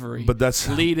 Ivory,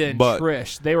 Lita and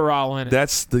Trish, they were all in it.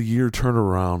 That's the year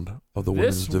turnaround of the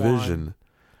women's division.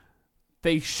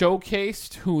 They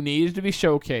showcased who needed to be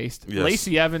showcased. Yes.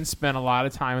 Lacey Evans spent a lot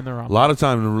of time in the Rumble. A lot of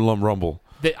time in the Rumble.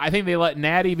 I think they let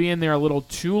Natty be in there a little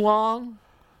too long,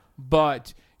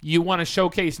 but you want to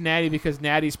showcase Natty because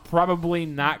Natty's probably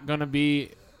not going to be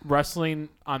wrestling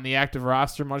on the active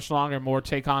roster much longer, more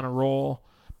take on a role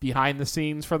behind the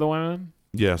scenes for the women.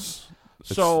 Yes.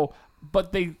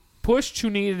 But they pushed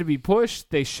who needed to be pushed.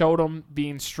 They showed them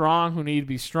being strong who needed to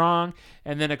be strong.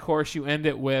 And then, of course, you end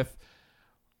it with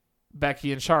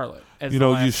Becky and Charlotte. You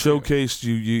showcased,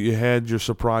 you had your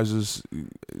surprises.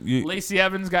 Lacey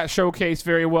Evans got showcased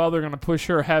very well. They're going to push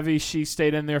her heavy. She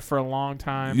stayed in there for a long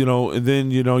time. And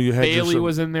then, you had Bayley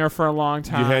was in there for a long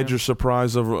time. You had your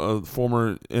surprise of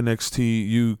former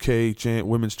NXT UK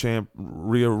women's champ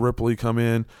Rhea Ripley come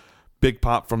in. Big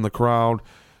pop from the crowd.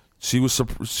 She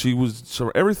was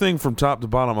everything from top to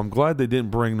bottom. I'm glad they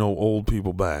didn't bring no old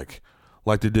people back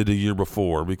like they did the year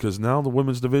before, because now the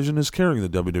women's division is carrying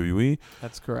the WWE.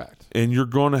 That's correct. And you're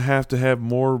going to have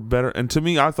more better. And to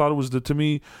me, I thought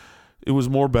it was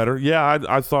more better. Yeah,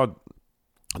 I thought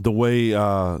the way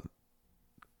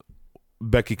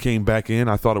Becky came back in,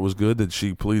 I thought it was good that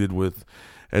she pleaded with,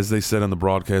 as they said on the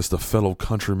broadcast, a fellow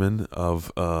countryman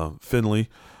of Finley,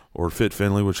 or Fit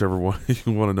Finley, whichever one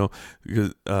you want to know,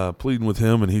 because, pleading with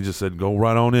him, and he just said, go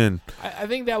right on in. I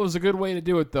think that was a good way to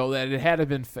do it, though, that it had to have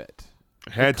been Fit.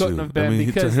 Had couldn't to. have been I mean,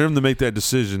 because, to him to make that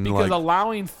decision, because like,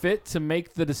 allowing Fit to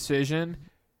make the decision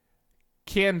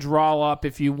can draw up,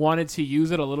 if you wanted to use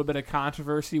it, a little bit of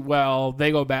controversy. Well,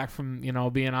 they go back from,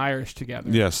 being Irish together.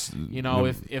 yes.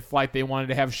 If like they wanted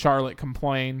to have Charlotte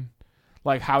complain,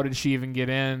 like how did she even get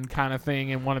in kind of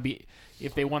thing, and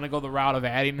if they want to go the route of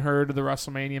adding her to the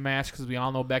WrestleMania match, because we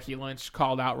all know Becky Lynch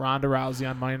called out Ronda Rousey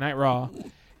on Monday Night Raw.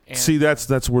 And see, that's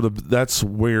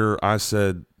where I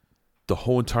said the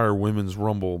whole entire Women's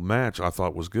Rumble match I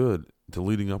thought was good. The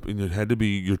leading up, and it had to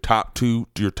be your top two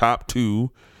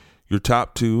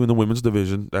in the women's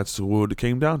division. That's who it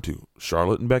came down to.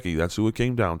 Charlotte and Becky. That's who it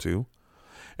came down to.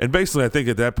 And basically, I think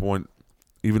at that point,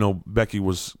 even though Becky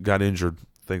got injured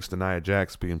thanks to Nia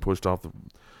Jax being pushed off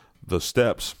the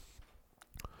steps,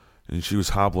 and she was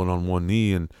hobbling on one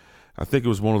knee, and I think it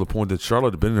was one of the points that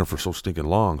Charlotte had been there for so stinking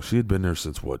long. She had been there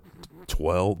since,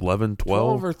 12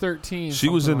 or 13. She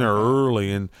was in there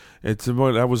early, and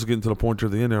I was getting to the point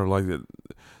at the end there, like that.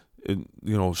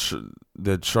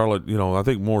 That Charlotte, I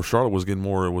think Charlotte was getting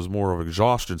more. It was more of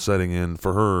exhaustion setting in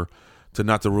for her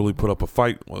not to really put up a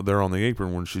fight there on the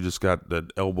apron when she just got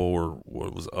that elbow or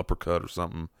what was uppercut or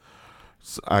something.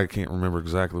 So I can't remember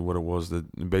exactly what it was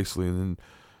that basically, and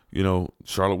then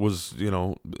Charlotte was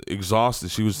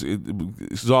exhausted.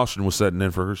 Exhaustion was setting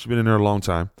in for her. She's been in there a long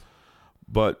time,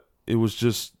 but it was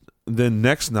just then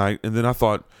next night, and then I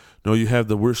thought. No, you have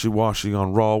the wishy-washy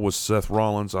on Raw with Seth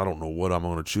Rollins. I don't know what I'm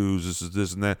going to choose. This is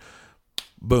this and that.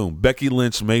 Boom. Becky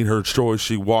Lynch made her choice.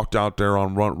 She walked out there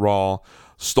on Raw,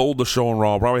 stole the show on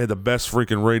Raw, probably had the best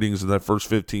freaking ratings in that first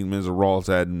 15 minutes of Raw it's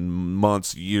had in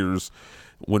months, years.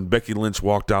 When Becky Lynch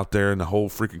walked out there and the whole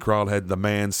freaking crowd had the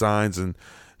man signs and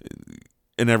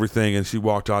everything, and she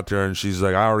walked out there and she's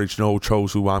like, I already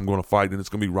chose who I'm going to fight, and it's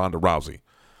going to be Ronda Rousey.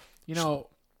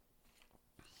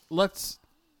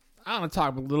 I want to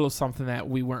talk a little something that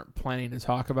we weren't planning to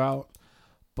talk about,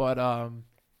 but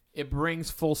it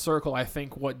brings full circle, I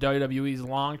think, what WWE's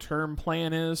long-term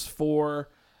plan is for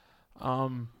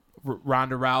Ronda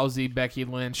Rousey, Becky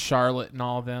Lynch, Charlotte, and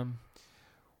all of them.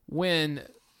 When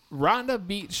Ronda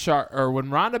beat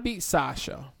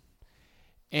Sasha,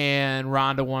 and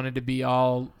Ronda wanted to be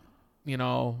all,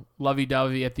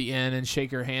 lovey-dovey at the end and shake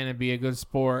her hand and be a good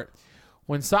sport.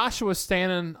 When Sasha was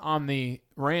standing on the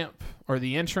ramp or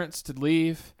the entrance to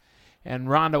leave and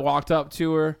Ronda walked up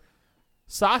to her,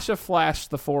 Sasha flashed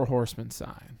the Four Horsemen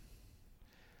sign.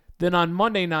 Then on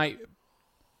Monday night,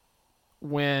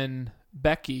 when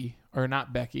Bailey,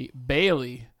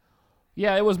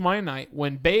 it was Monday night,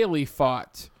 when Bailey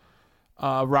fought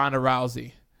Ronda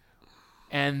Rousey.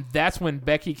 And that's when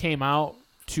Becky came out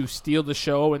to steal the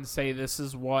show and say, this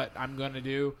is what I'm going to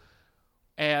do.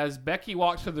 As Becky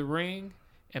walked to the ring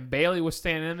and Bailey was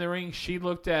standing in the ring, she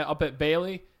looked up at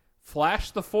Bailey,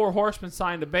 flashed the Four Horsemen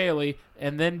sign to Bailey,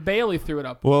 and then Bailey threw it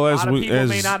up. Well, a lot of people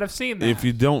may not have seen that. If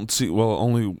you don't see,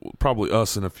 only probably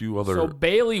us and a few other. So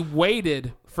Bailey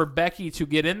waited for Becky to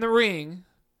get in the ring,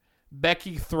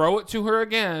 Becky throw it to her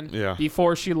again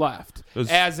before she left.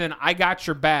 As in, I got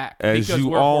your back. As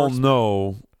you all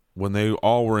know, when they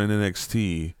all were in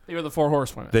NXT, they were the Four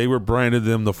Horsewomen. They were branded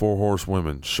them the Four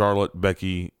Horsewomen. Charlotte,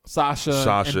 Becky, Sasha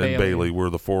and Bailey were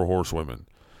the Four Horsewomen.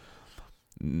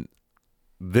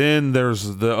 Then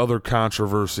there's the other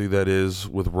controversy that is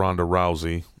with Ronda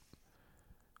Rousey.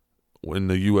 In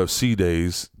the UFC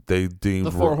days, they deemed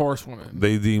the Four Horsewomen.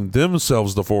 They deemed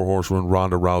themselves the Four Horsewomen: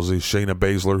 Ronda Rousey, Shayna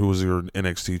Baszler, who was your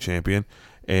NXT champion,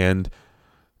 and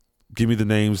give me the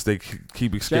names. They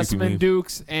keep escaping me. Jessamyn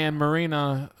Dukes and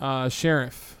Marina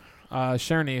Sheriff.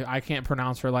 Sherny, I can't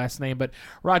pronounce her last name, but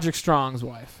Roderick Strong's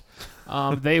wife.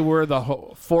 They were the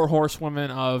Four Horsewomen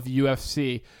of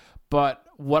UFC. But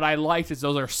what I liked is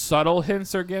those are subtle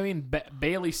hints they're giving.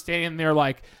 Bailey standing there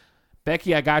like,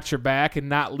 Becky, I got your back, and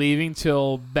not leaving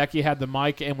till Becky had the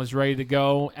mic and was ready to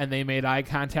go, and they made eye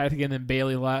contact again, and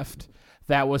Bailey left.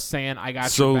 That was saying, I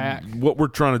got your back. So what we're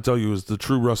trying to tell you is the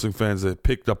true wrestling fans that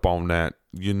picked up on that,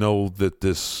 you know that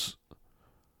this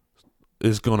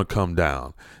is going to come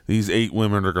down. These 8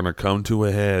 women are going to come to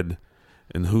a head,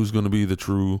 and who's going to be the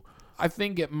true... I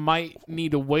think it might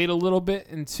need to wait a little bit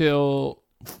until...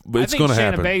 But it's going to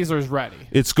happen. Shayna Baszler's ready.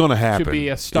 It's going to happen. To be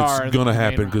a star. It's going to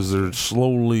happen because they're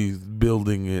slowly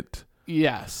building it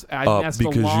yes, up. That's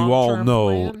because the you all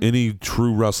know, plan. Any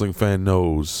true wrestling fan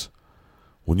knows,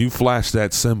 when you flash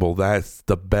that symbol, that's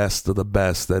the best of the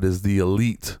best. That is the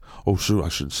elite. Oh, shoot, I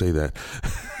shouldn't say that.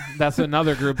 That's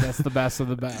another group that's the best of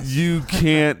the best. You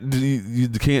can't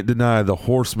deny the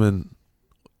Horsemen,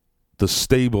 the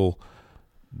stable.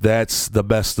 That's the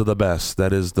best of the best.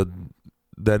 That is the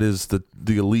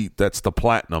elite. That's the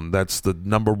platinum. That's the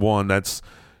number one.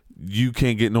 you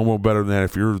can't get no more better than that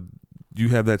if you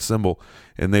have that symbol,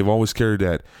 and they've always carried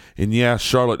that. And yeah,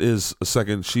 Charlotte is a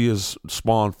second. She is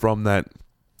spawned from that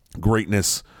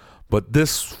greatness, but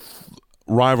this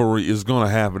rivalry is going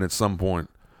to happen at some point.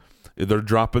 They're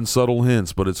dropping subtle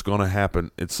hints, but it's going to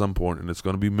happen at some point, and it's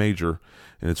going to be major,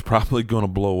 and it's probably going to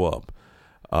blow up.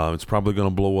 It's probably going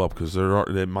to blow up because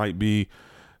there might be.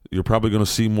 You're probably going to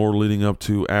see more leading up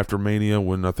to after Mania,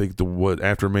 when I think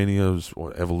after Mania is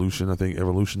Evolution. I think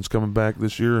Evolution's coming back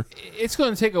this year. It's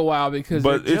going to take a while because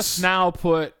they just now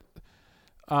put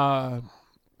Shayna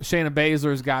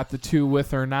Baszler's got the 2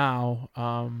 with her now.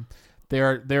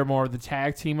 They're more the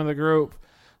tag team of the group,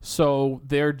 so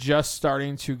they're just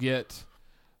starting to get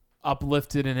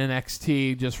uplifted in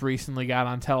NXT. Just recently got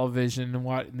on television,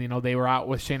 and they were out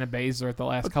with Shayna Baszler at the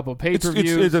last couple of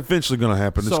pay-per-views. It's eventually going to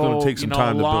happen. So, it's going to take some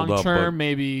time to build up. Long term,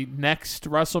 maybe next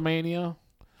WrestleMania.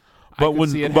 But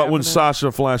when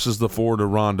Sasha flashes the 4 to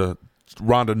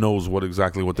Ronda knows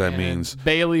exactly what that means.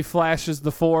 Bayley flashes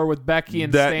the 4 with Becky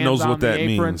and that stands knows on what the that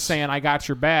apron means. saying, "I got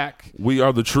your back." We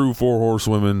are the true 4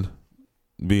 horsewomen,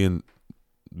 being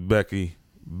Becky,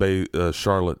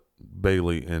 Charlotte,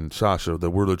 Bayley, and Sasha. That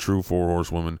we're the true 4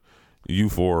 horsewomen. You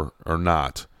 4 are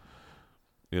not.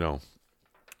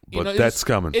 But that's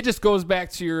coming. It just goes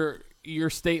back to your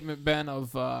statement, Ben,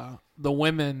 of the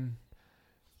women,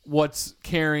 what's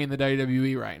carrying the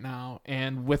WWE right now,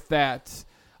 and with that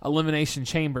Elimination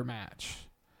Chamber match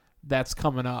that's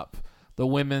coming up, the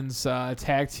women's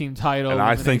tag team title. And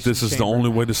I think this is the only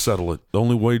way to settle it. The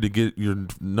only way to get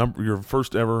your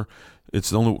first ever. It's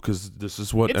the only, because this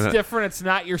is what it's different. It's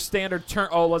not your standard turn.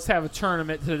 Oh, let's have a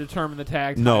tournament to determine the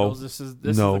tag titles. This is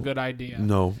a good idea.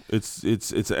 No, it's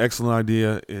an excellent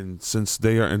idea, and since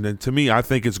they are, and then to me, I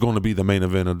think it's going to be the main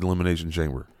event of the Elimination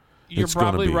Chamber. You're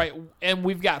probably right. And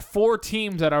we've got 4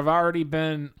 teams that have already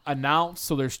been announced,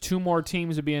 so there's 2 more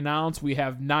teams to be announced. We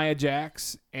have Nia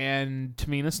Jax and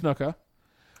Tamina Snuka.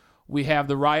 We have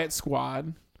the Riot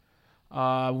Squad.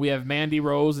 We have Mandy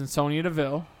Rose and Sonya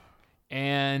Deville.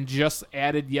 And just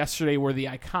added yesterday were the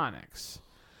Iconics.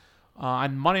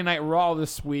 On Monday Night Raw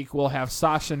this week, we'll have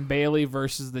Sasha and Bayley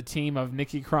versus the team of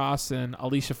Nikki Cross and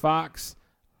Alicia Fox.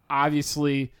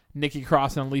 Obviously, Nikki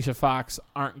Cross and Alicia Fox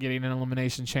aren't getting an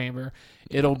Elimination Chamber.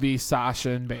 It'll be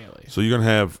Sasha and Bayley. So you're going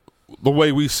to have, the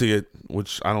way we see it,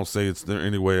 which I don't say it's there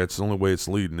anyway, it's the only way it's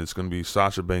leading. It's going to be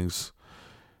Sasha Banks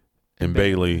and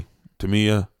Bayley,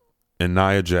 Tamia and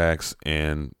Nia Jax,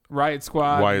 and Riot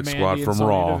Squad from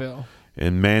Raw. Deville.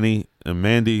 And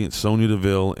Mandy, Sonya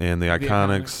Deville, and the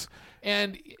Iconics.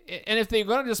 And if they're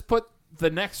going to just put the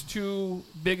next 2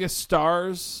 biggest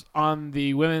stars on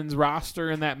the women's roster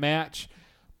in that match,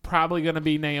 probably going to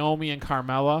be Naomi and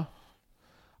Carmella,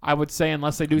 I would say,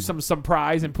 unless they do some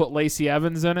surprise and put Lacey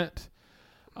Evans in it.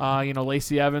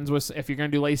 Lacey Evans was. If you're going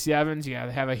to do Lacey Evans, you got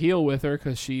to have a heel with her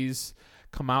because she's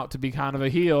come out to be kind of a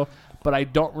heel. But I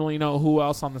don't really know who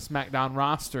else on the SmackDown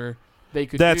roster they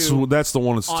could do. That's the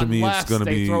one that's, to me, it's going to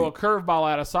be. Unless they throw a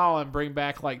curveball at us all and bring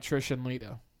back like Trish and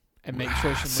Lita. And make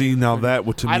Trish and See, Lita now that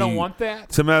would, to me. I don't want that.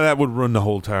 To me, that would run the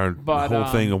whole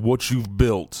thing of what you've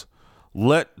built.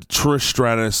 Let Trish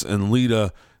Stratus and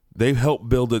Lita, they've helped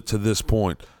build it to this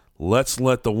point. Let's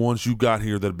let the ones you got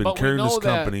here that have been carrying this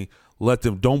company,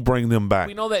 don't bring them back.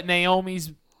 We know that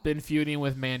Naomi's been feuding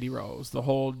with Mandy Rose, the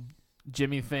whole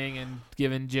Jimmy thing, and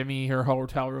giving Jimmy her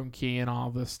hotel room key and all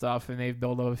this stuff, and they've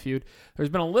built up a feud. There's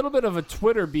been a little bit of a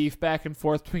Twitter beef back and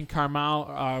forth between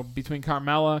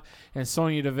Carmella and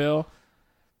Sonya Deville.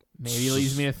 Maybe it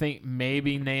leads me to think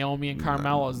maybe Naomi and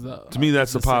Carmella is the. To me,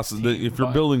 that's a possibility. If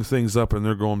you're building things up and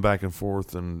they're going back and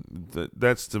forth, and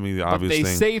that's to me the obvious thing.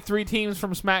 They say 3 teams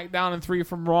from SmackDown and 3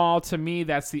 from Raw. To me,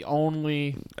 that's the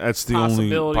only. That's the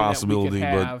only possibility,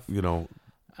 but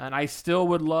And I still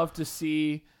would love to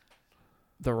see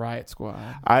the Riot Squad.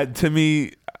 To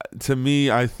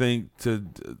me, I think to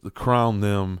crown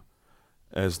them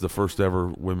as the first ever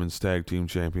women's tag team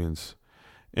champions,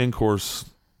 and of course,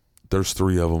 there's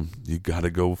 3 of them. You got to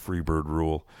go Freebird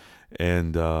rule,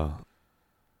 and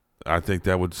I think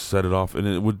that would set it off, and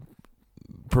it would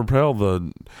propel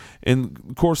the. And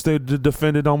of course, they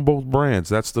defended on both brands.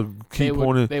 That's the key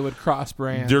point. They would cross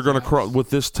brands. They're going to cross with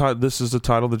this. This is the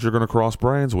title that you're going to cross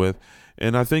brands with,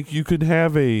 and I think you could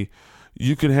have the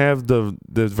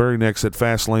very next at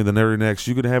Fastlane, the very next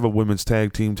you could have a women's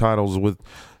tag team titles with.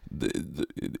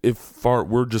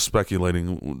 We're just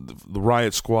speculating, the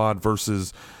Riot Squad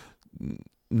versus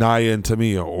Nia and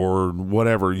Tamia or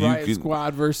whatever. Riot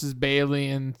Squad versus Bayley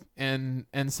and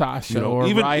Sasha, or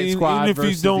Riot Squad even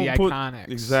versus the Iconics.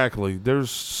 Exactly. There's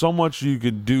so much you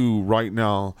could do right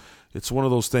now. It's one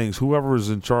of those things. Whoever is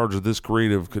in charge of this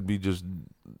creative could be just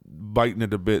biting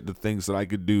at a bit the things that I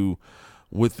could do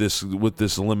with this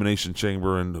elimination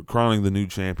chamber and crowning the new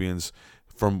champions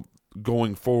from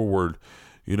going forward.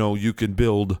 You can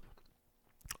build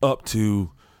up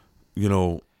to,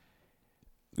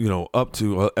 up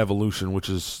to Evolution, which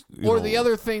is the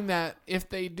other thing that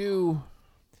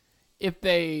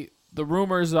the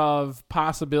rumors of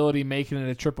possibility making it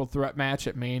a triple threat match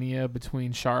at Mania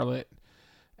between Charlotte,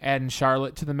 adding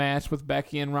Charlotte to the match with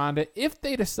Becky and Ronda. If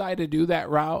they decide to do that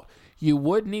route, you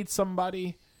would need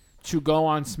somebody to go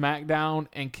on SmackDown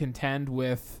and contend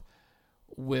with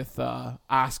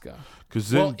Asuka.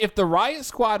 Well, if the Riot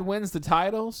Squad wins the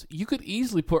titles, you could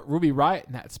easily put Ruby Riott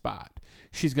in that spot.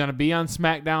 She's going to be on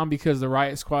SmackDown because the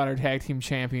Riot Squad are tag team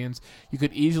champions. You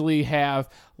could easily have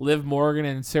Liv Morgan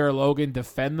and Sarah Logan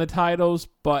defend the titles,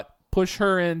 but push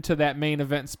her into that main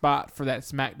event spot for that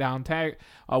SmackDown tag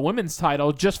women's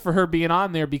title just for her being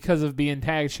on there because of being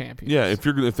tag champions. Yeah, if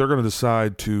they're going to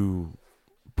decide to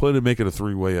make it a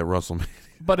 3-way at WrestleMania.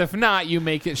 But if not, you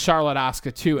make it Charlotte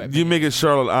Asuka 2. You make it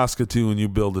Charlotte Asuka 2 and you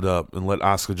build it up and let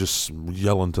Asuka just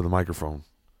yell into the microphone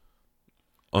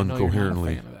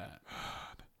uncoherently. You're not a fan of that.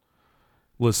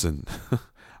 Listen,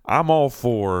 I'm all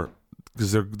for,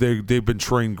 because they've been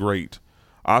trained great.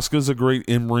 Asuka's a great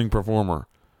in-ring performer.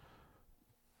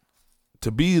 To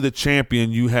be the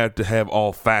champion, you have to have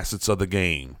all facets of the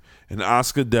game. And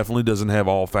Asuka definitely doesn't have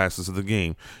all facets of the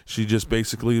game. She just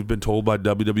basically has been told by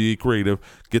WWE Creative,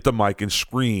 get the mic and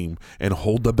scream and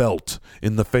hold the belt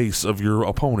in the face of your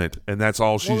opponent. And that's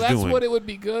all she's doing. That's what it would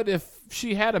be good if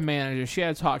she had a manager, she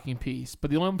had a talking piece. But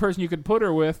the only person you could put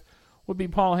her with would be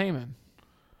Paul Heyman.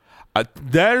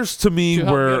 There's to me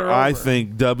where I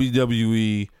think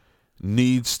WWE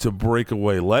needs to break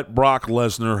away. Let Brock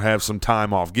Lesnar have some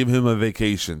time off. Give him a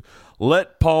vacation.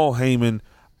 Let Paul Heyman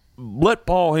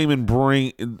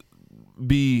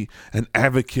be an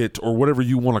advocate or whatever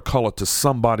you want to call it to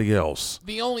somebody else.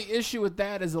 The only issue with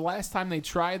that is the last time they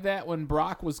tried that, when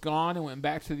Brock was gone and went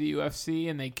back to the UFC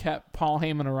and they kept Paul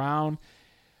Heyman around,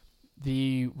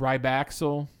 the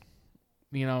Ryback,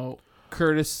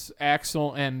 Curtis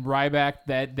Axel and Ryback,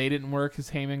 that they didn't work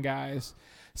as Heyman guys.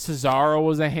 Cesaro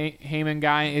was a Heyman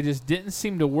guy. It just didn't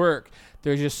seem to work.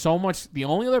 There's just so much. The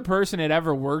only other person it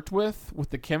ever worked with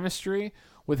the chemistry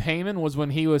with Heyman was when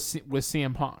he was with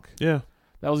CM Punk. Yeah.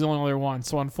 That was the only other one.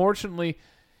 So unfortunately,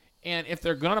 and if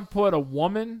they're going to put a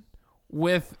woman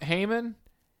with Heyman,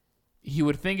 you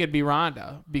would think it'd be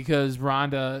Ronda, because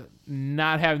Ronda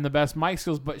not having the best mic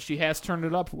skills, but she has turned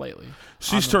it up lately.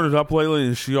 She's turned it up lately,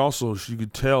 and she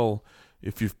could tell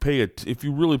if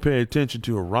you really pay attention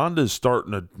to her, Ronda's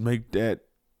starting to make that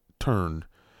turn.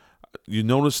 You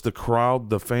notice the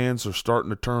crowd, the fans are starting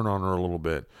to turn on her a little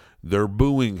bit. They're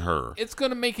booing her. It's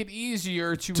going to make it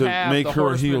easier to have make the her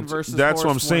horseman heel. versus That's horsewoman.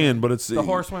 what I'm saying, but it's the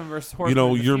horseman versus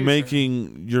horseman.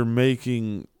 You're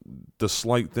making the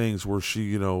slight things where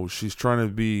she's trying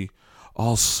to be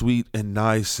all sweet and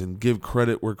nice and give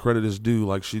credit where credit is due,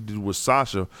 like she did with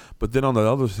Sasha. But then on the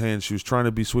other hand, she was trying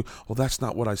to be sweet. Well, that's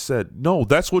not what I said. No,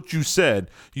 that's what you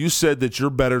said. You said that you're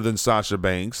better than Sasha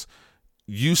Banks.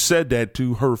 You said that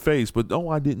to her face, but no,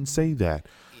 I didn't say that.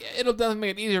 It doesn't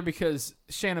make it easier because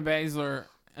Shayna Baszler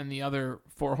and the other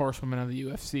 4 horsewomen of the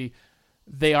UFC,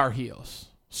 they are heels.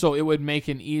 So it would make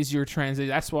an easier transition.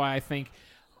 That's why I think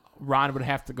Ronda would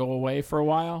have to go away for a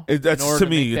while. That's to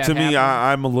me.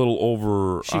 I'm a little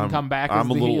over. She can come back. I'm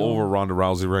a little heel. over Ronda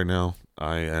Rousey right now.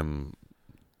 I am.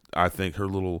 I think her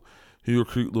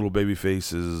cute little baby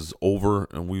face is over,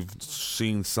 and we've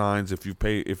seen signs. If you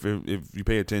pay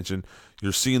attention,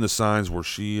 you're seeing the signs where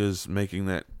she is making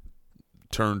that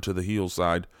turn to the heel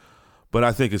side. But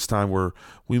I think it's time where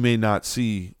we may not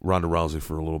see Ronda Rousey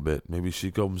for a little bit. Maybe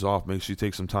she comes off. Maybe she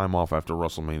takes some time off after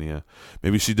WrestleMania.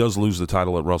 Maybe she does lose the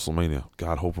title at WrestleMania.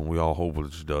 God, we all hope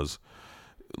that she does.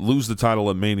 Lose the title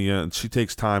at Mania, and she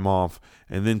takes time off,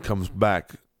 and then comes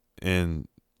back and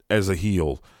as a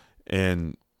heel.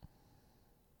 And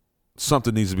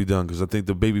something needs to be done, because I think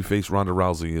the babyface Ronda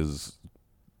Rousey is.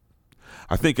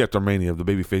 I think after Mania, the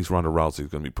babyface Ronda Rousey is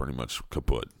going to be pretty much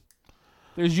kaput.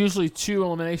 There's usually 2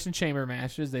 Elimination Chamber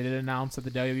matches. They did announce that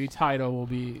the WWE title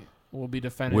will be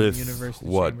defended with in the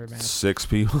Universal Chamber match. 6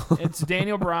 people? It's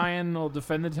Daniel Bryan will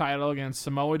defend the title against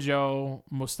Samoa Joe,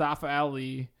 Mustafa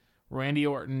Ali, Randy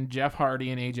Orton, Jeff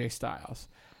Hardy, and AJ Styles.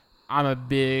 I'm a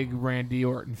big Randy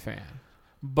Orton fan,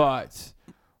 but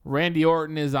Randy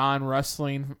Orton is on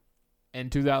wrestling in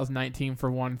 2019 for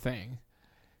one thing: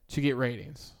 to get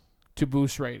ratings, to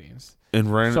boost ratings.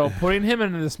 So putting him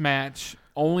into this match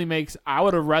only makes. I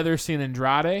would have rather seen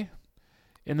Andrade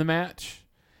in the match,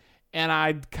 and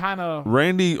I'd kind of.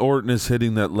 Randy Orton is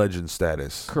hitting that legend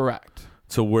status. Correct.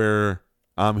 To where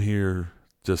I'm here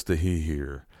just to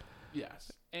hear.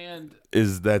 Yes. And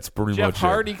That's pretty Jeff much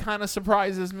Hardy kind of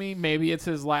surprises me. Maybe it's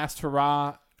his last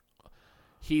hurrah.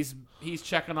 He's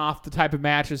checking off the type of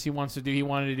matches he wants to do. He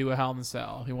wanted to do a Hell in a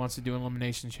Cell. He wants to do an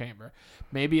Elimination Chamber.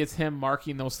 Maybe it's him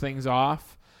marking those things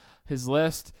off his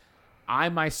list. I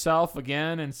myself,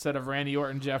 again, instead of Randy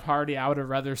Orton, Jeff Hardy, I would have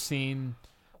rather seen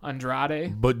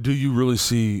Andrade. But do you really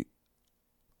see?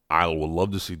 I would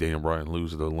love to see Daniel Bryan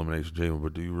lose at the Elimination Chamber,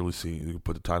 but do you really see you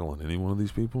put the title on any one of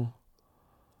these people?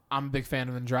 I'm a big fan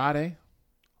of Andrade.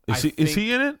 Is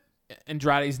he in it?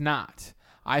 Andrade's not.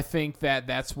 I think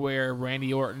that's where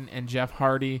Randy Orton and Jeff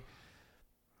Hardy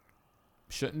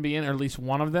shouldn't be in, or at least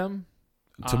one of them.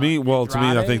 To me,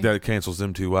 I think that cancels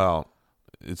them two out.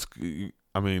 I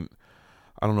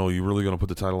don't know. You really going to put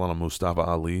the title on a Mustafa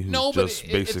Ali? Who's no, just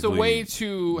but basically it's a way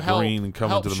to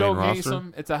help to the main roster.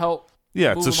 him. It's a help.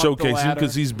 Yeah, it's a move him up the showcase him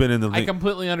because ladder. he's been in the. I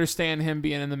completely understand him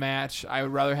being in the match. I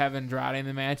would rather have Andrade in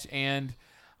the match, and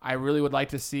I really would like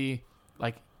to see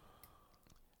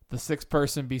the sixth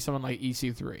person be someone like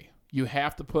EC3. You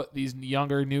have to put these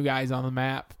younger new guys on the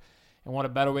map, and what a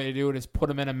better way to do it is put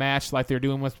them in a match like they're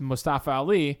doing with Mustafa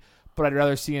Ali. But I'd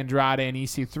rather see Andrade and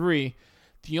EC3.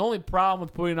 The only problem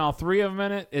with putting all three of them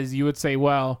in it is you would say,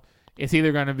 well, it's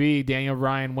either going to be Daniel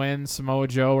Bryan wins, Samoa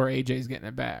Joe, or AJ's getting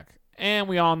it back. And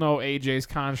we all know AJ's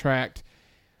contract.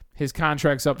 His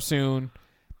contract's up soon.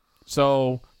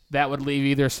 So that would leave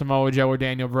either Samoa Joe or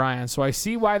Daniel Bryan. So I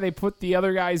see why they put the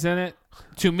other guys in it.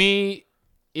 To me,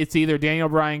 it's either Daniel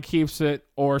Bryan keeps it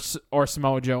or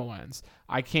Samoa Joe wins.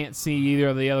 I can't see either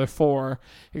of the other four,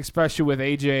 especially with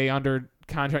AJ under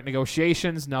contract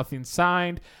negotiations. Nothing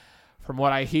signed. From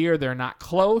what I hear, they're not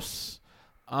close.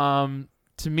 To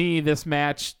me, this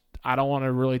match, I don't want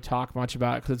to really talk much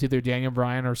about it because it's either Daniel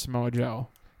Bryan or Samoa Joe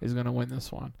is going to win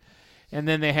this one. And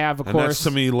then they have, of course... And that's,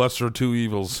 to me, lesser of two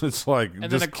evils. It's like, and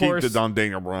just then, keep it on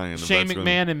Daniel Bryan. Shane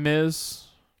McMahon and Miz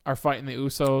are fighting the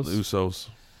Usos. The Usos.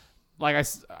 Like I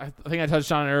think I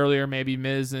touched on it earlier, maybe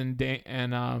Miz and the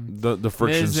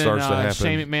friction Miz starts to happen.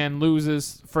 Shane McMahon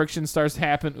loses. Friction starts to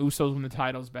happen. Usos win the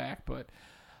titles back, but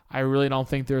I really don't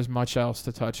think there's much else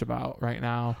to touch about right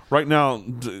now. Right now,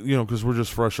 because we're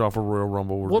just fresh off a Royal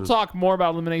Rumble. We'll talk more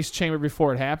about Elimination Chamber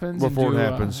before it happens. Before it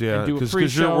happens, yeah. Because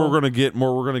we're gonna get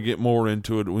more. We're gonna get more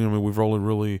into it. We've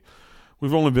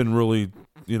only been really.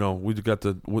 We've got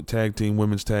the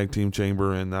women's tag team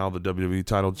chamber, and now the WWE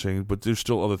title change. But there's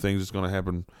still other things that's going to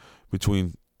happen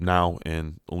between now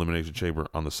and Elimination Chamber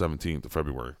on the 17th of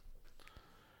February.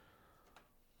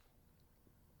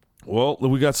 Well,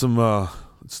 we got some.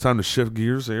 It's time to shift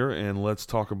gears here, and let's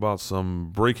talk about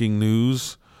some breaking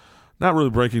news. Not really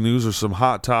breaking news, there's some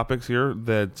hot topics here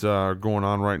that are going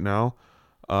on right now.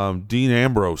 Dean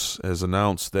Ambrose has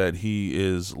announced that he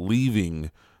is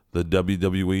leaving the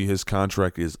WWE. His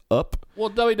contract is up. Well,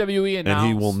 WWE announced... And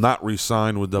he will not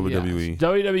re-sign with WWE. Yes,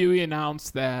 WWE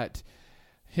announced that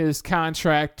his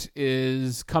contract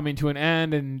is coming to an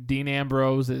end, and Dean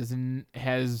Ambrose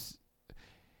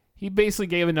he basically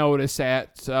gave a notice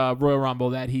at Royal Rumble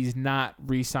that he's not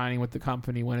re-signing with the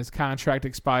company. When his contract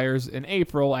expires in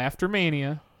April after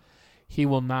Mania, he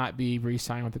will not be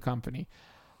re-signing with the company.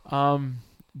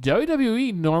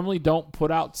 WWE normally don't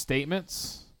put out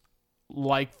statements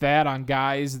like that on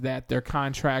guys that their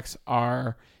contracts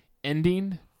are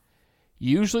ending.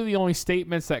 Usually the only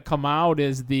statements that come out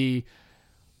is the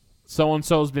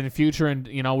so-and-so's been future, and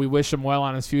we wish him well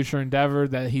on his future endeavor,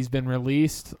 that he's been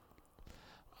released.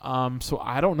 So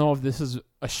I don't know if this is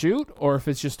a shoot or if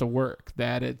it's just a work,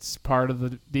 that it's part of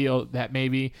the deal, that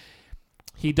maybe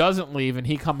he doesn't leave and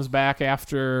he comes back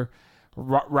after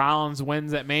Rollins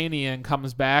wins at Mania and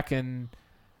comes back and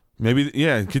maybe,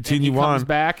 yeah, continue and he comes on.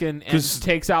 back and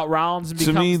takes out Rollins and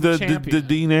becomes the champion. The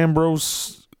Dean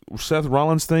Ambrose Seth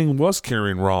Rollins thing was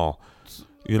carrying Raw.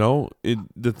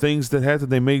 The things that happened,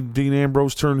 they made Dean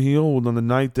Ambrose turn heel on the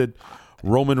night that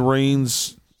Roman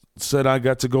Reigns said, I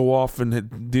got to go off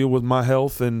and deal with my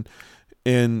health, and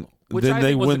which then I they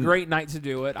think was win. a great night to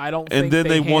do it. I don't. And think then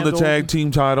they won the tag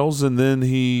team titles, and then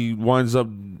he winds up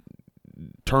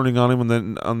turning on him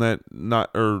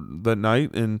that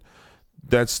night, and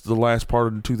that's the last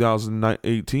part of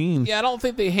 2018. Yeah, I don't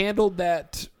think they handled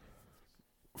that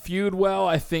feud well.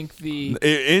 I think it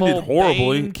ended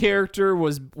horribly. Bane character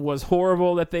was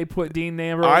horrible that they put Dean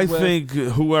Ambrose with. Think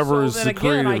whoever is the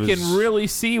creative, I can really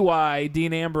see why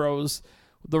Dean Ambrose,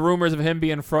 the rumors of him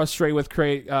being frustrated with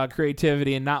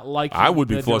creativity and not liking I would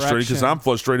be frustrated because I'm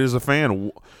frustrated as a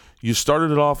fan. You started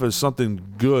it off as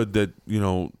something good that,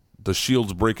 the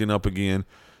Shield's breaking up again.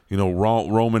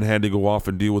 Roman had to go off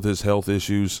and deal with his health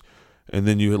issues, and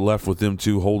then you had left with them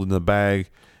two holding the bag.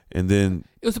 And then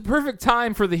It was a perfect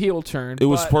time for the heel turn. it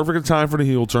was perfect time for the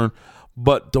heel turn.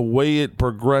 But the way it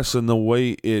progressed and the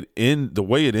way it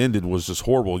ended was just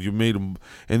horrible. You made him,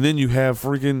 and then you have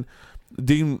freaking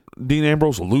Dean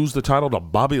Ambrose lose the title to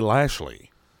Bobby Lashley.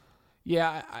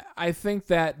 Yeah, I think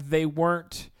that they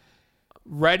weren't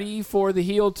ready for the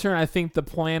heel turn. I think the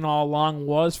plan all along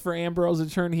was for Ambrose to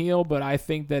turn heel, but I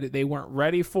think that they weren't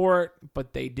ready for it.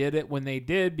 But they did it when they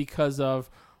did because of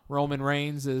Roman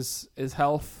Reigns'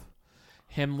 health,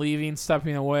 him leaving,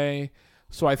 stepping away.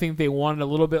 So I think they wanted a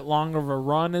little bit longer of a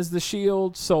run as the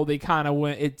Shield. So they kind of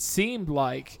went. It seemed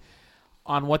like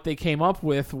on what they came up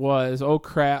with was, oh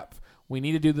crap, we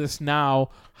need to do this now.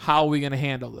 How are we going to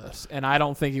handle this? And I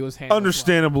don't think he was handled.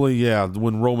 Understandably, yeah.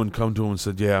 When Roman come to him and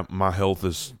said, "Yeah, my health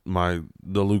is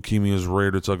the leukemia has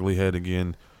reared its ugly head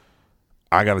again.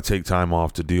 I got to take time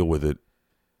off to deal with it."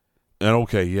 And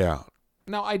okay, yeah.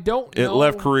 Now I don't know. It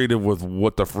left creative with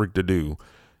what the freak to do.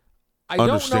 I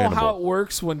don't know how it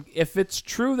works if it's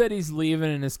true that he's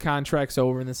leaving and his contract's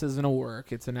over and this isn't a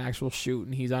work, it's an actual shoot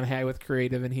and he's unhappy with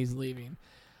creative and he's leaving.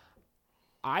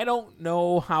 I don't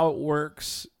know how it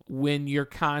works when your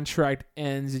contract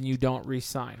ends and you don't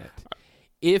re-sign it.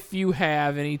 If you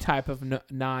have any type of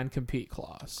non-compete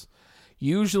clause.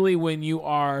 Usually when you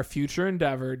are future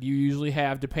endeavored, you usually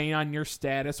have, depending on your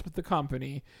status with the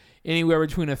company, anywhere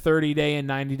between a 30-day and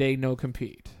 90-day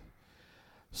no-compete.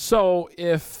 So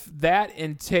if that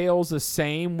entails the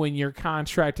same when your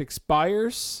contract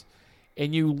expires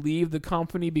and you leave the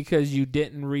company because you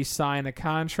didn't re-sign a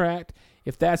contract,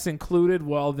 if that's included,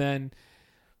 well then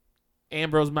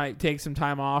Ambrose might take some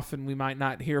time off and we might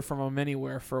not hear from him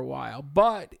anywhere for a while.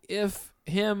 But if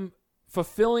him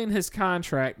fulfilling his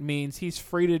contract means he's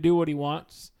free to do what he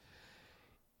wants,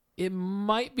 it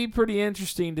might be pretty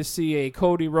interesting to see a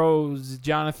Cody Rhodes,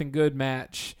 Jonathan Good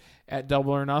match at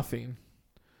Double or Nothing.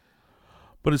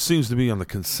 But it seems to be on the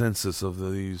consensus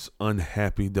of these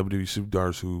unhappy WWE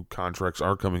superstars who contracts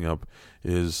are coming up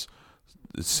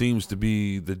it seems to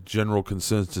be the general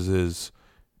consensus is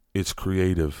it's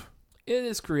creative. It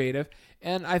is creative.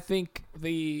 And I think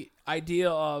the idea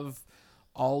of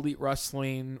All Elite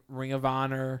Wrestling, Ring of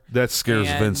Honor, that scares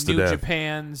Vince to New death.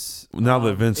 Japan's now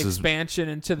that Vince expansion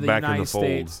into the back United in the fold.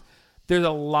 States, there's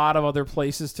a lot of other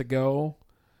places to go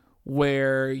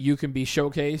where you can be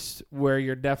showcased, where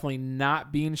you're definitely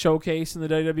not being showcased in the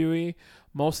WWE.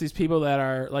 Most of these people that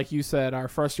are, like you said, are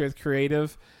frustrated with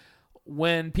creative,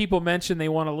 when people mention they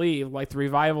want to leave, like the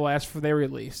Revival asked for their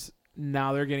release,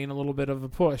 now they're getting a little bit of a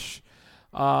push.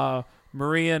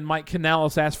 Maria and Mike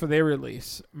Kanellis asked for their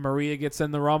release. Maria gets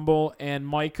in the Rumble, and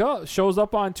Mike shows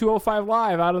up on 205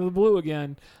 Live out of the blue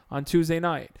again on Tuesday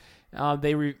night.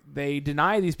 They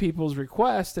deny these people's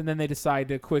request, and then they decide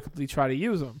to quickly try to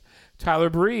use them. Tyler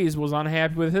Breeze was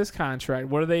unhappy with his contract.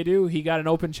 What do? He got an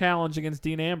open challenge against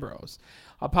Dean Ambrose.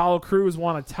 Apollo Crews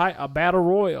won a battle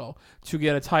royal to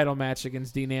get a title match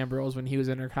against Dean Ambrose when he was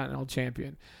Intercontinental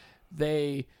Champion.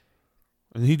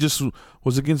 And he just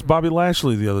was against Bobby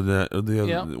Lashley the other day. They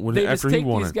just take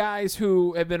these guys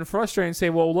who have been frustrated and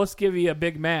say, "Well, let's give you a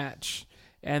big match."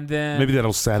 And then maybe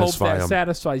that'll satisfy hope that him.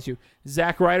 Satisfies you.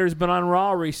 Zack Ryder's been on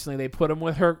Raw recently. They put him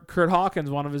with Kurt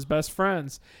Hawkins, one of his best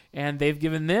friends, and they've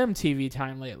given them TV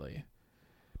time lately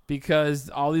because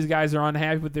all these guys are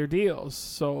unhappy with their deals.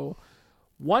 So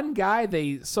one guy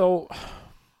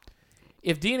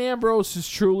if Dean Ambrose is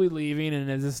truly leaving and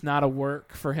is this not a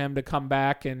work for him to come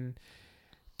back and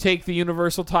take the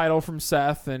Universal title from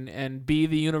Seth and be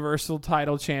the Universal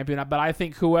title champion, but I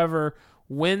think whoever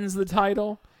wins the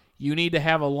title, you need to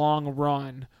have a long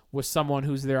run with someone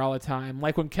who's there all the time.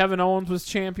 Like when Kevin Owens was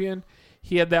champion,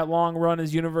 he had that long run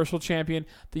as Universal champion.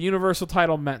 The Universal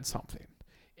title meant something.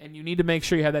 And you need to make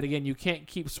sure you have that again. You can't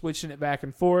keep switching it back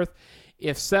and forth.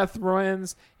 If Seth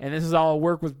wins and this is all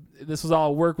work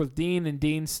with Dean and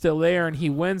Dean's still there and he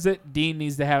wins it, Dean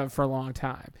needs to have it for a long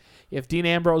time. If Dean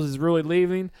Ambrose is really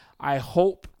leaving, I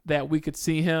hope that we could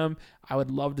see him. I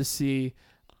would love to see,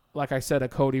 like I said, a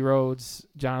Cody Rhodes,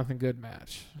 Jonathan Good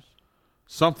match.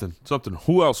 Something.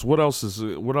 Who else?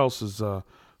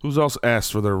 Who's else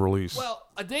asked for their release? Well,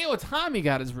 Hideo Itami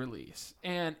got his release.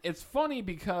 And it's funny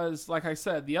because, like I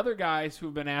said, the other guys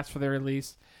who've been asked for their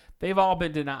release, they've all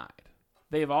been denied.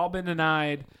 They've all been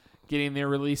denied getting their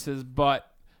releases, but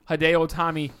Hideo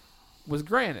Itami was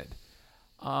granted.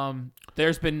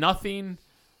 There's been nothing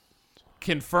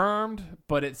confirmed,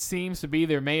 but it seems to be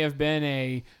there may have been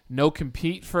a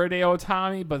no-compete for Hideo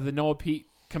Itami, but the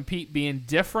no-compete being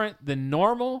different than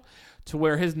normal, to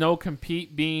where his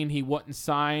no-compete being he wouldn't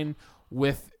sign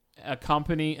with a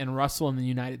company and wrestle in the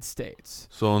United States.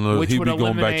 So he'd be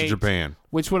going back to Japan.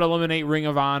 Which would eliminate Ring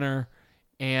of Honor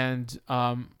and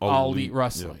All Elite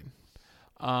Wrestling.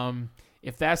 Yeah.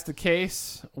 If that's the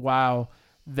case, wow,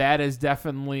 that is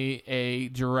definitely a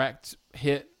direct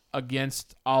hit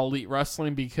against All Elite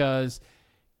Wrestling, because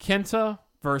Kenta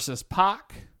versus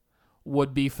Pac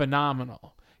would be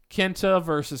phenomenal. Kenta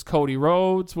versus Cody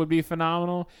Rhodes would be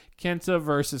phenomenal. Kenta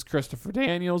versus Christopher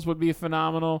Daniels would be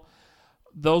phenomenal.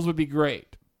 Those would be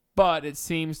great. But it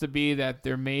seems to be that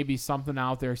there may be something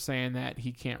out there saying that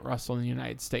he can't wrestle in the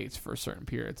United States for a certain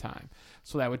period of time.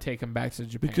 So that would take him back to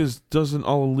Japan. Because doesn't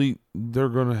All Elite, they're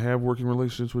going to have working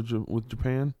relationships with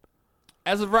Japan?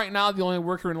 As of right now, the only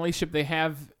working relationship they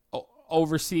have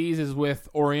overseas is with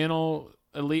Oriental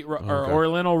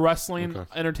Oriental Wrestling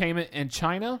Entertainment in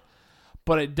China.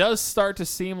 But it does start to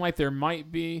seem like there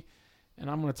might be, and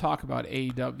I'm going to talk about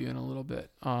AEW in a little bit,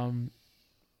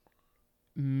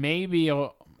 maybe a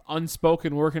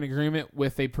unspoken working agreement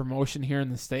with a promotion here in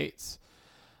the States.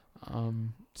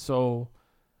 So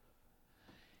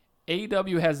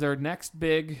AEW has their next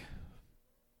big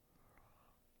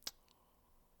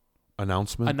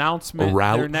announcement. A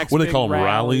rally. Their next what do they big call them? rally.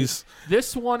 Rallies?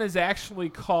 This one is actually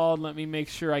called, let me make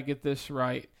sure I get this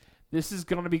right. This is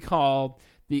going to be called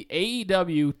the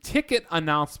AEW Ticket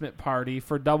Announcement Party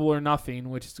for Double or Nothing,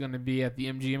 which is going to be at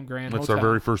the MGM Grand Hotel. That's our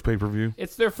very first pay-per-view?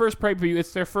 It's their first pay-per-view.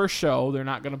 It's their first show. They're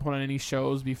not going to put on any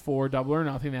shows before Double or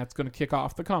Nothing. That's going to kick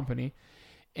off the company.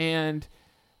 And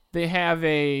they have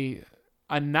a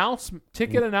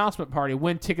ticket announcement party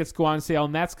when tickets go on sale,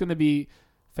 and that's going to be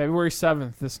February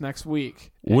 7th, this next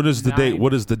week. What is the date?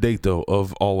 What is the date, though,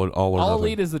 of All or Nothing? All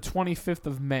Elite is the 25th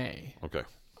of May. Okay.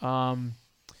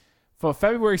 For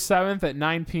February 7th at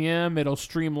 9 p.m., it'll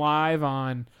stream live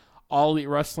on All Elite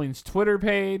Wrestling's Twitter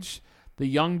page, the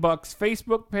Young Bucks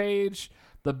Facebook page,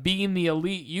 the Being the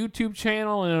Elite YouTube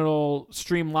channel, and it'll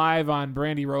stream live on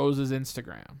Brandy Rose's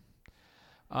Instagram.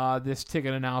 This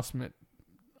ticket announcement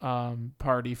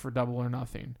party for Double or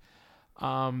Nothing.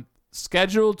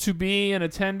 Scheduled to be in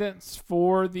attendance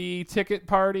for the ticket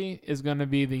party is going to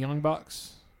be the Young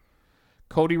Bucks,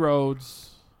 Cody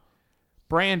Rhodes,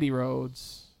 Brandy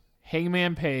Rhodes,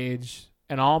 Hangman Page,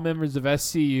 and all members of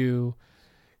SCU,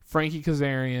 Frankie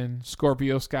Kazarian,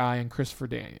 Scorpio Sky, and Christopher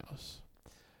Daniels.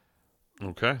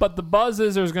 Okay. But the buzz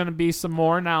is there's going to be some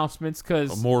more announcements,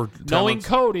 because knowing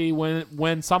Cody,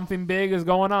 when something big is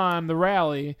going on, the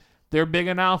rally, their big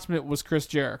announcement was Chris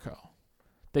Jericho.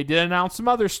 They did announce some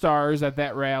other stars at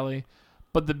that rally,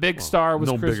 but the big star was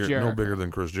Chris Jericho. No bigger than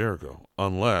Chris Jericho,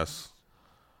 unless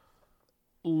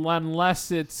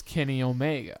it's Kenny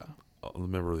Omega. A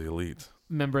member of the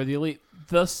Elite.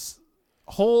 This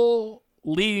whole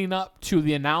leading up to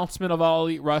the announcement of All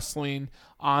Elite Wrestling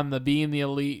on the Being the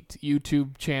Elite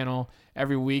YouTube channel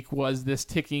every week was this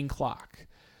ticking clock.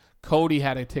 Cody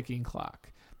had a ticking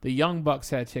clock. The Young Bucks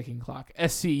had a ticking clock.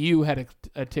 SCU had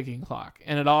a ticking clock.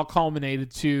 And it all culminated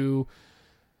to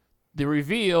the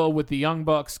reveal with the Young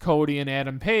Bucks, Cody, and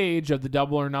Adam Page of the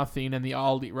Double or Nothing and the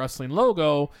All Elite Wrestling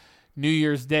logo New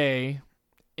Year's Day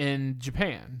in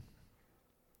Japan.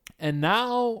 And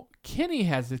now Kenny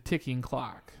has a ticking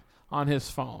clock on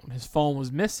his phone. His phone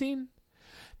was missing.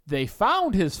 They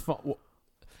found his phone.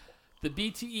 The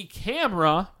BTE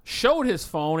camera showed his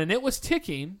phone, and it was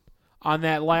ticking on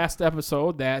that last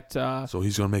episode. So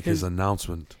he's going to make his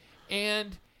announcement.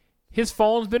 And his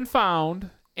phone's been found,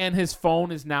 and his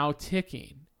phone is now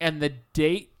ticking. And the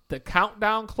date, the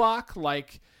countdown clock,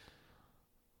 like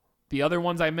the other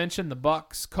ones I mentioned, the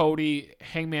Bucks, Cody,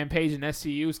 Hangman Page, and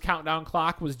SCU's countdown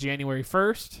clock was January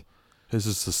 1st. His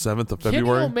is the 7th of February?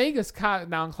 Kenny Omega's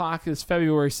countdown clock is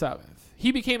February 7th.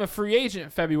 He became a free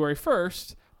agent February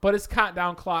 1st, but his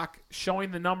countdown clock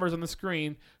showing the numbers on the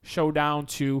screen show down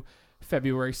to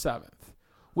February 7th,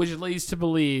 which leads to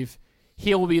believe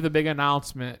he will be the big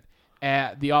announcement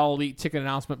at the All Elite ticket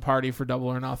announcement party for Double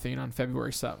or Nothing on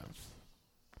February 7th.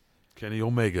 Kenny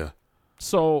Omega.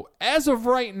 So, as of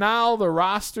right now, the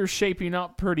roster's shaping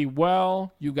up pretty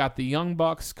well. You got the Young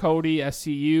Bucks, Cody,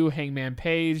 SCU, Hangman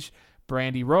Page,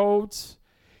 Brandy Rhodes.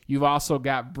 You've also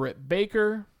got Britt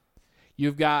Baker.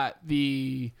 You've got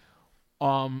the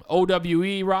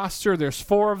OWE roster. There's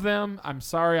 4 of them. I'm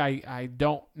sorry, I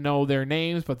don't know their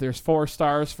names, but there's 4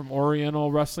 stars from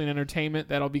Oriental Wrestling Entertainment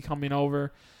that'll be coming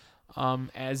over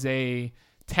as a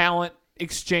talent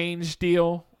exchange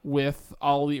deal with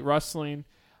All Elite Wrestling.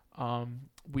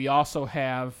 We also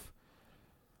have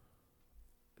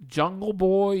Jungle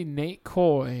Boy Nate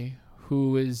Coy,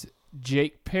 who is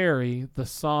Jake Perry, the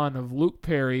son of Luke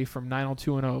Perry from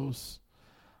 90210's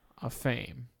of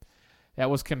fame.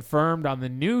 That was confirmed on the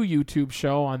new YouTube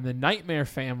show on the Nightmare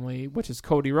Family, which is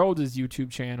Cody Rhodes' YouTube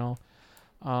channel.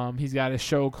 He's got a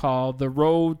show called The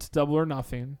Road to Double or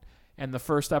Nothing, and the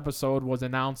first episode was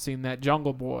announcing that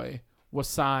Jungle Boy was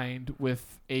signed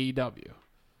with AEW.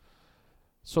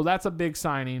 So that's a big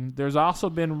signing. There's also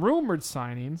been rumored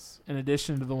signings in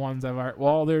addition to the ones I've already.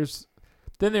 Well, there's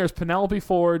Penelope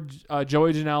Ford,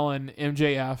 Joey Janela, and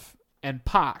MJF, and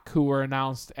Pac, who were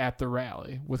announced at the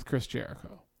rally with Chris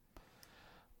Jericho.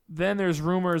 Then there's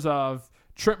rumors of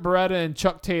Trent Beretta and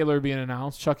Chuck Taylor being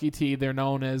announced. Chuck E.T., they're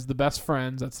known as the Best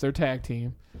Friends. That's their tag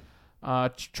team.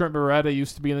 Trent Beretta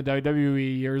used to be in the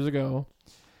WWE years ago.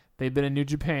 They've been in New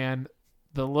Japan.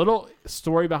 The little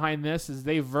story behind this is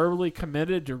they verbally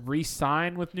committed to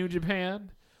re-sign with New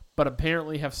Japan, but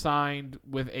apparently have signed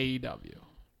with AEW.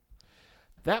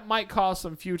 That might cause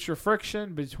some future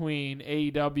friction between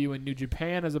AEW and New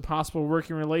Japan as a possible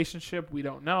working relationship. We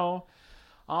don't know.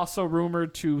 Also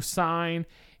rumored to sign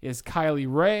is Kylie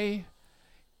Ray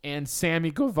and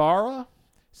Sammy Guevara.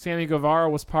 Sammy Guevara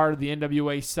was part of the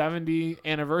NWA 70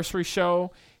 anniversary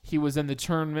show. He was in the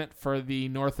tournament for the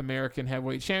North American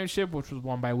Heavyweight Championship, which was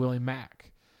won by Willie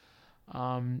Mack.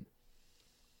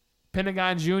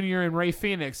 Pentagon Jr. and Ray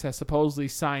Phoenix has supposedly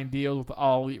signed deals with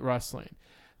All Elite Wrestling.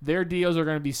 Their deals are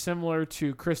going to be similar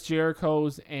to Chris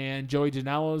Jericho's and Joey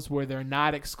Janela's, where they're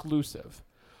not exclusive,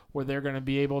 where they're going to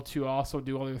be able to also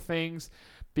do other things,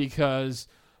 because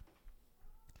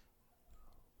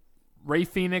Ray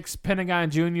Phoenix, Pentagon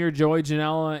Jr., Joey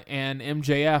Janela, and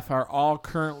MJF are all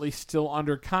currently still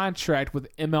under contract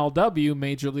with MLW,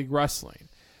 Major League Wrestling.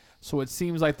 So it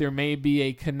seems like there may be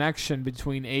a connection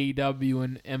between AEW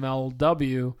and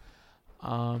MLW.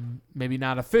 Maybe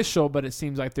not official, but it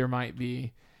seems like there might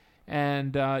be.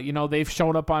 And, they've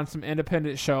shown up on some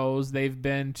independent shows. They've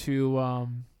been to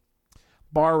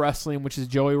Bar Wrestling, which is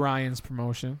Joey Ryan's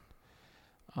promotion.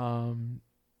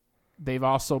 They've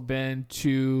also been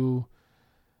to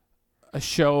a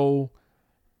show.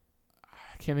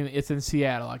 It's in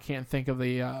Seattle. I can't think of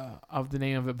the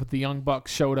name of it, but the Young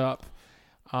Bucks showed up.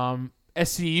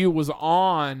 SCU was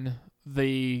on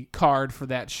the card for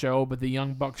that show, but the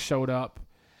Young Bucks showed up.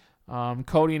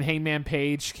 Cody and Hangman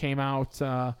Page came out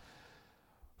a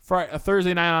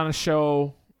Thursday night on a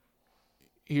show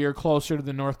here closer to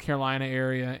the North Carolina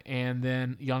area, and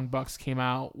then Young Bucks came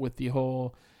out with the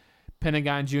whole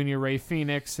Pentagon Jr. Ray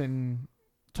Phoenix and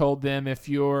told them, if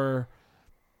you're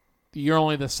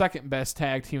only the second best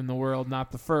tag team in the world,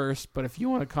 not the first, but if you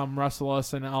want to come wrestle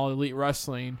us in All Elite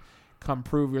Wrestling, come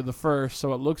prove you're the first.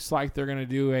 So it looks like they're going to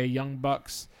do a Young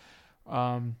Bucks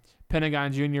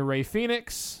Pentagon Jr. Ray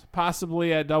Phoenix,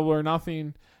 possibly at Double or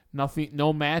Nothing.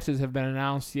 No matches have been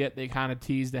announced yet. They kind of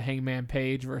teased the Hangman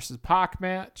Page versus Pac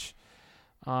match.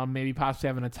 Maybe possibly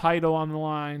having a title on the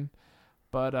line.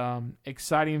 But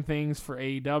exciting things for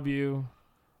AEW.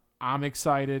 I'm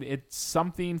excited. It's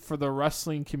something for the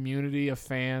wrestling community of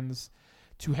fans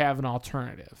to have an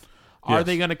alternative. Yes. Are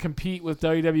they going to compete with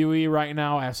WWE right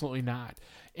now? Absolutely not.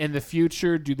 In the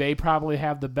future, do they probably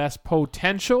have the best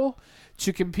potential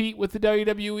to compete with the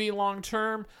WWE long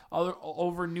term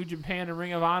over New Japan and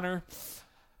Ring of Honor?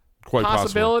 Quite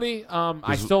possibility.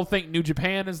 I still think New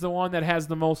Japan is the one that has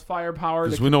the most firepower.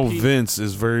 Because we know Vince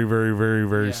is very, very, very,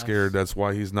 very scared. That's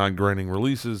why he's not granting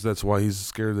releases. That's why he's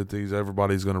scared that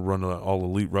everybody's going to run All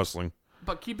Elite Wrestling.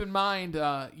 But keep in mind,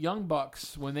 Young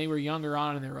Bucks, when they were younger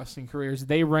on in their wrestling careers,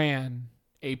 they ran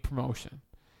a promotion.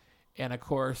 And, of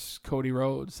course, Cody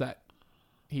Rhodes, that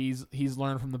he's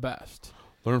learned from the best.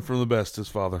 Learned from the best, his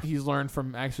father. He's learned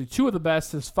from actually two of the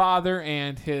best, his father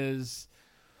and his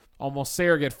almost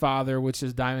surrogate father, which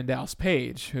is Diamond Dallas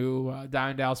Page, who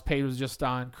Diamond Dallas Page was just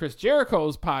on Chris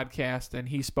Jericho's podcast, and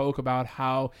he spoke about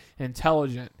how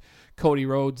intelligent Cody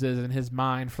Rhodes is in his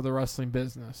mind for the wrestling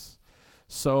business.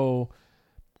 So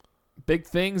big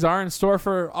things are in store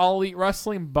for All Elite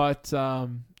Wrestling, but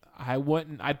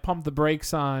I'd pump the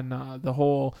brakes on the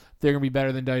whole they're going to be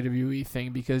better than WWE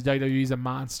thing, because WWE is a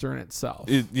monster in itself.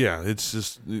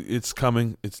 It's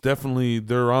coming. It's definitely,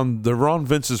 they're on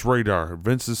Vince's radar.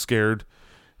 Vince is scared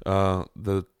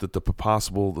the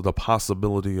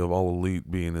possibility of All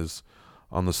Elite being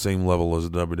on the same level as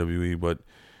WWE, but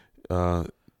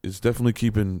it's definitely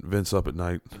keeping Vince up at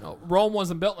night. Rome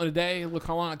wasn't built in a day. Look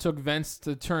how long it took Vince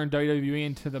to turn WWE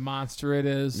into the monster it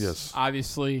is. Yes.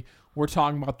 Obviously, we're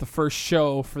talking about the first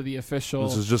show for the official.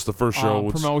 This is just the first show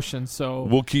promotion. So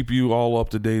we'll keep you all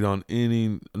up to date on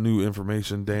any new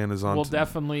information. Dan is on. We'll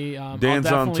definitely. Dan's I'll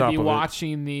on definitely top be of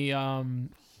watching the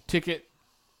ticket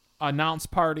announce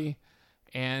party,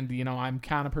 and I'm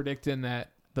kind of predicting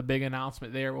that the big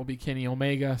announcement there will be Kenny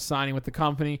Omega signing with the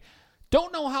company.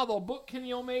 Don't know how they'll book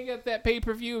Kenny Omega at that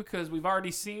pay-per-view, because we've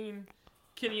already seen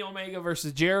Kenny Omega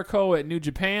versus Jericho at New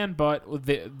Japan, but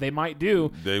they might do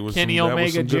Kenny that was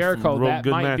Omega some Jericho. real That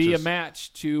good might be a matches.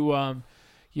 match to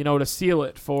to seal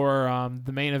it for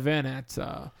the main event at.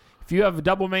 If you have a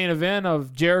double main event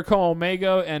of Jericho,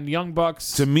 Omega, and Young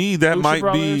Bucks, To me, that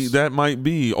Lucha might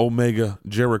be Omega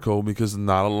Jericho, because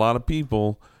not a lot of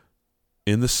people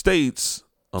in the States,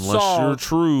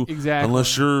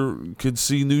 unless you could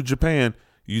see New Japan,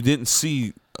 you didn't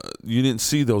see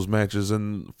those matches,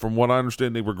 and from what I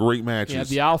understand, they were great matches. Yeah,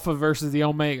 the Alpha versus the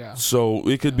Omega. So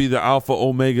it could be the Alpha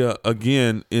Omega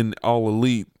again in All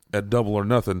Elite at Double or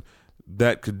Nothing.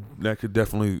 That could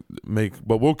definitely make.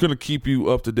 But we're going to keep you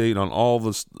up to date on all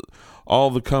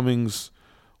the comings,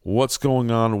 what's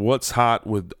going on, what's hot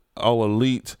with All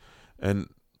Elite, and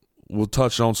we'll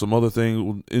touch on some other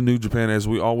things in New Japan, as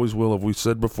we always will. As we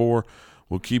said before,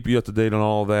 we'll keep you up to date on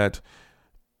all that.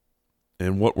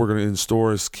 And what we're going to in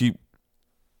store is keep.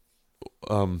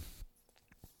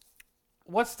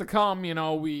 What's to come?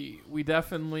 We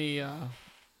definitely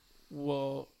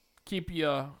will keep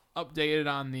you updated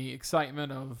on the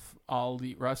excitement of All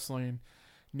Elite Wrestling.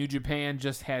 New Japan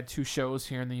just had 2 shows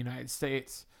here in the United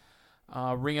States.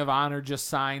 Ring of Honor just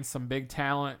signed some big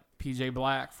talent. PJ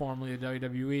Black, formerly of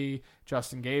WWE,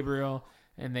 Justin Gabriel,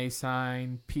 and they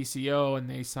signed PCO, and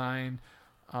they signed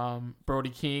Brody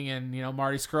King, and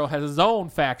Marty Scurll has his own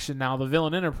faction now, the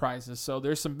Villain Enterprises. So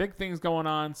there's some big things going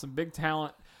on, some big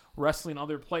talent wrestling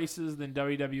other places than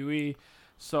WWE.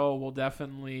 So we'll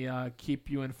definitely keep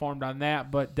you informed on that.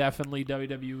 But definitely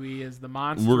WWE is the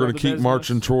monster. We're going to keep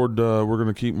marching toward. We're going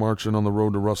to keep marching on the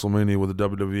road to WrestleMania with the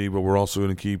WWE, but we're also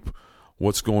going to keep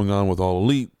what's going on with All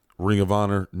Elite, Ring of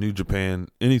Honor, New Japan,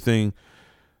 anything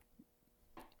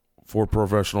for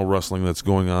professional wrestling that's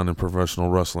going on in professional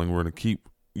wrestling. We're going to keep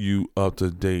you up to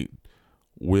date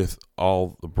with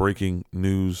all the breaking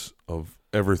news of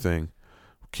everything.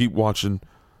 Keep watching.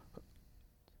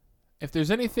 If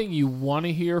there's anything you want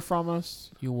to hear from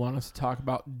us, you want us to talk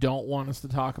about, don't want us to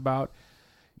talk about,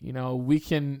 you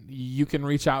can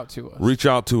reach out to us. Reach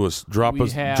out to us. Drop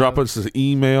us an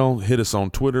email. Hit us on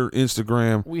Twitter,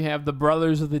 Instagram. We have the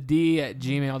Brothers of the D at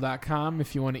gmail.com.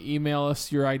 If you want to email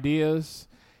us your ideas,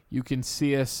 you can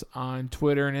see us on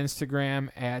Twitter and Instagram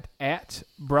at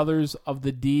Brothers of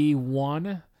the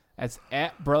D1. That's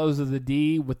at Brothers of the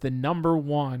D with the number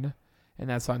 1, and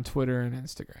that's on Twitter and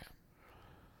Instagram.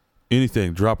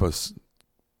 Anything, drop us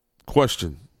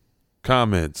question,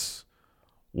 comments,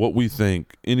 what we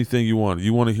think, anything you want.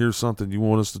 You want to hear something, you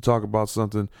want us to talk about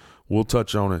something, we'll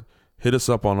touch on it. Hit us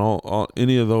up on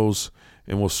any of those,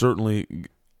 and we'll certainly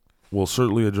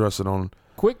address it on.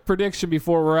 Quick prediction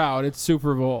before we're out. It's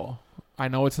Super Bowl. I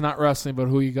know it's not wrestling, but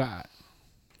who you got?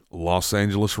 Los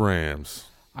Angeles Rams.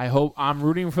 I hope I'm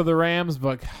rooting for the Rams,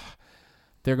 but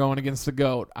they're going against the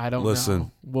GOAT. I don't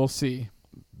know. We'll see.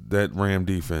 That Ram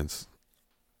defense.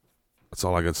 That's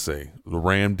all I got to say. The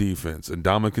Ram defense. And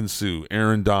Ndamukong Suh,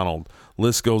 Aaron Donald.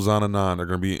 List goes on and on. They're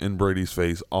going to be in Brady's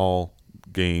face all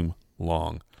game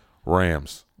long.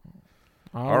 Rams.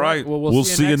 All right. Well, we'll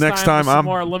see you next time. I'm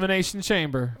more Elimination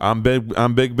Chamber. I'm Big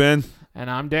Ben. And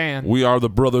I'm Dan. We are the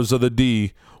Brothers of the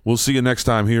D. We'll see you next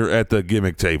time here at the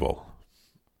Gimmick Table.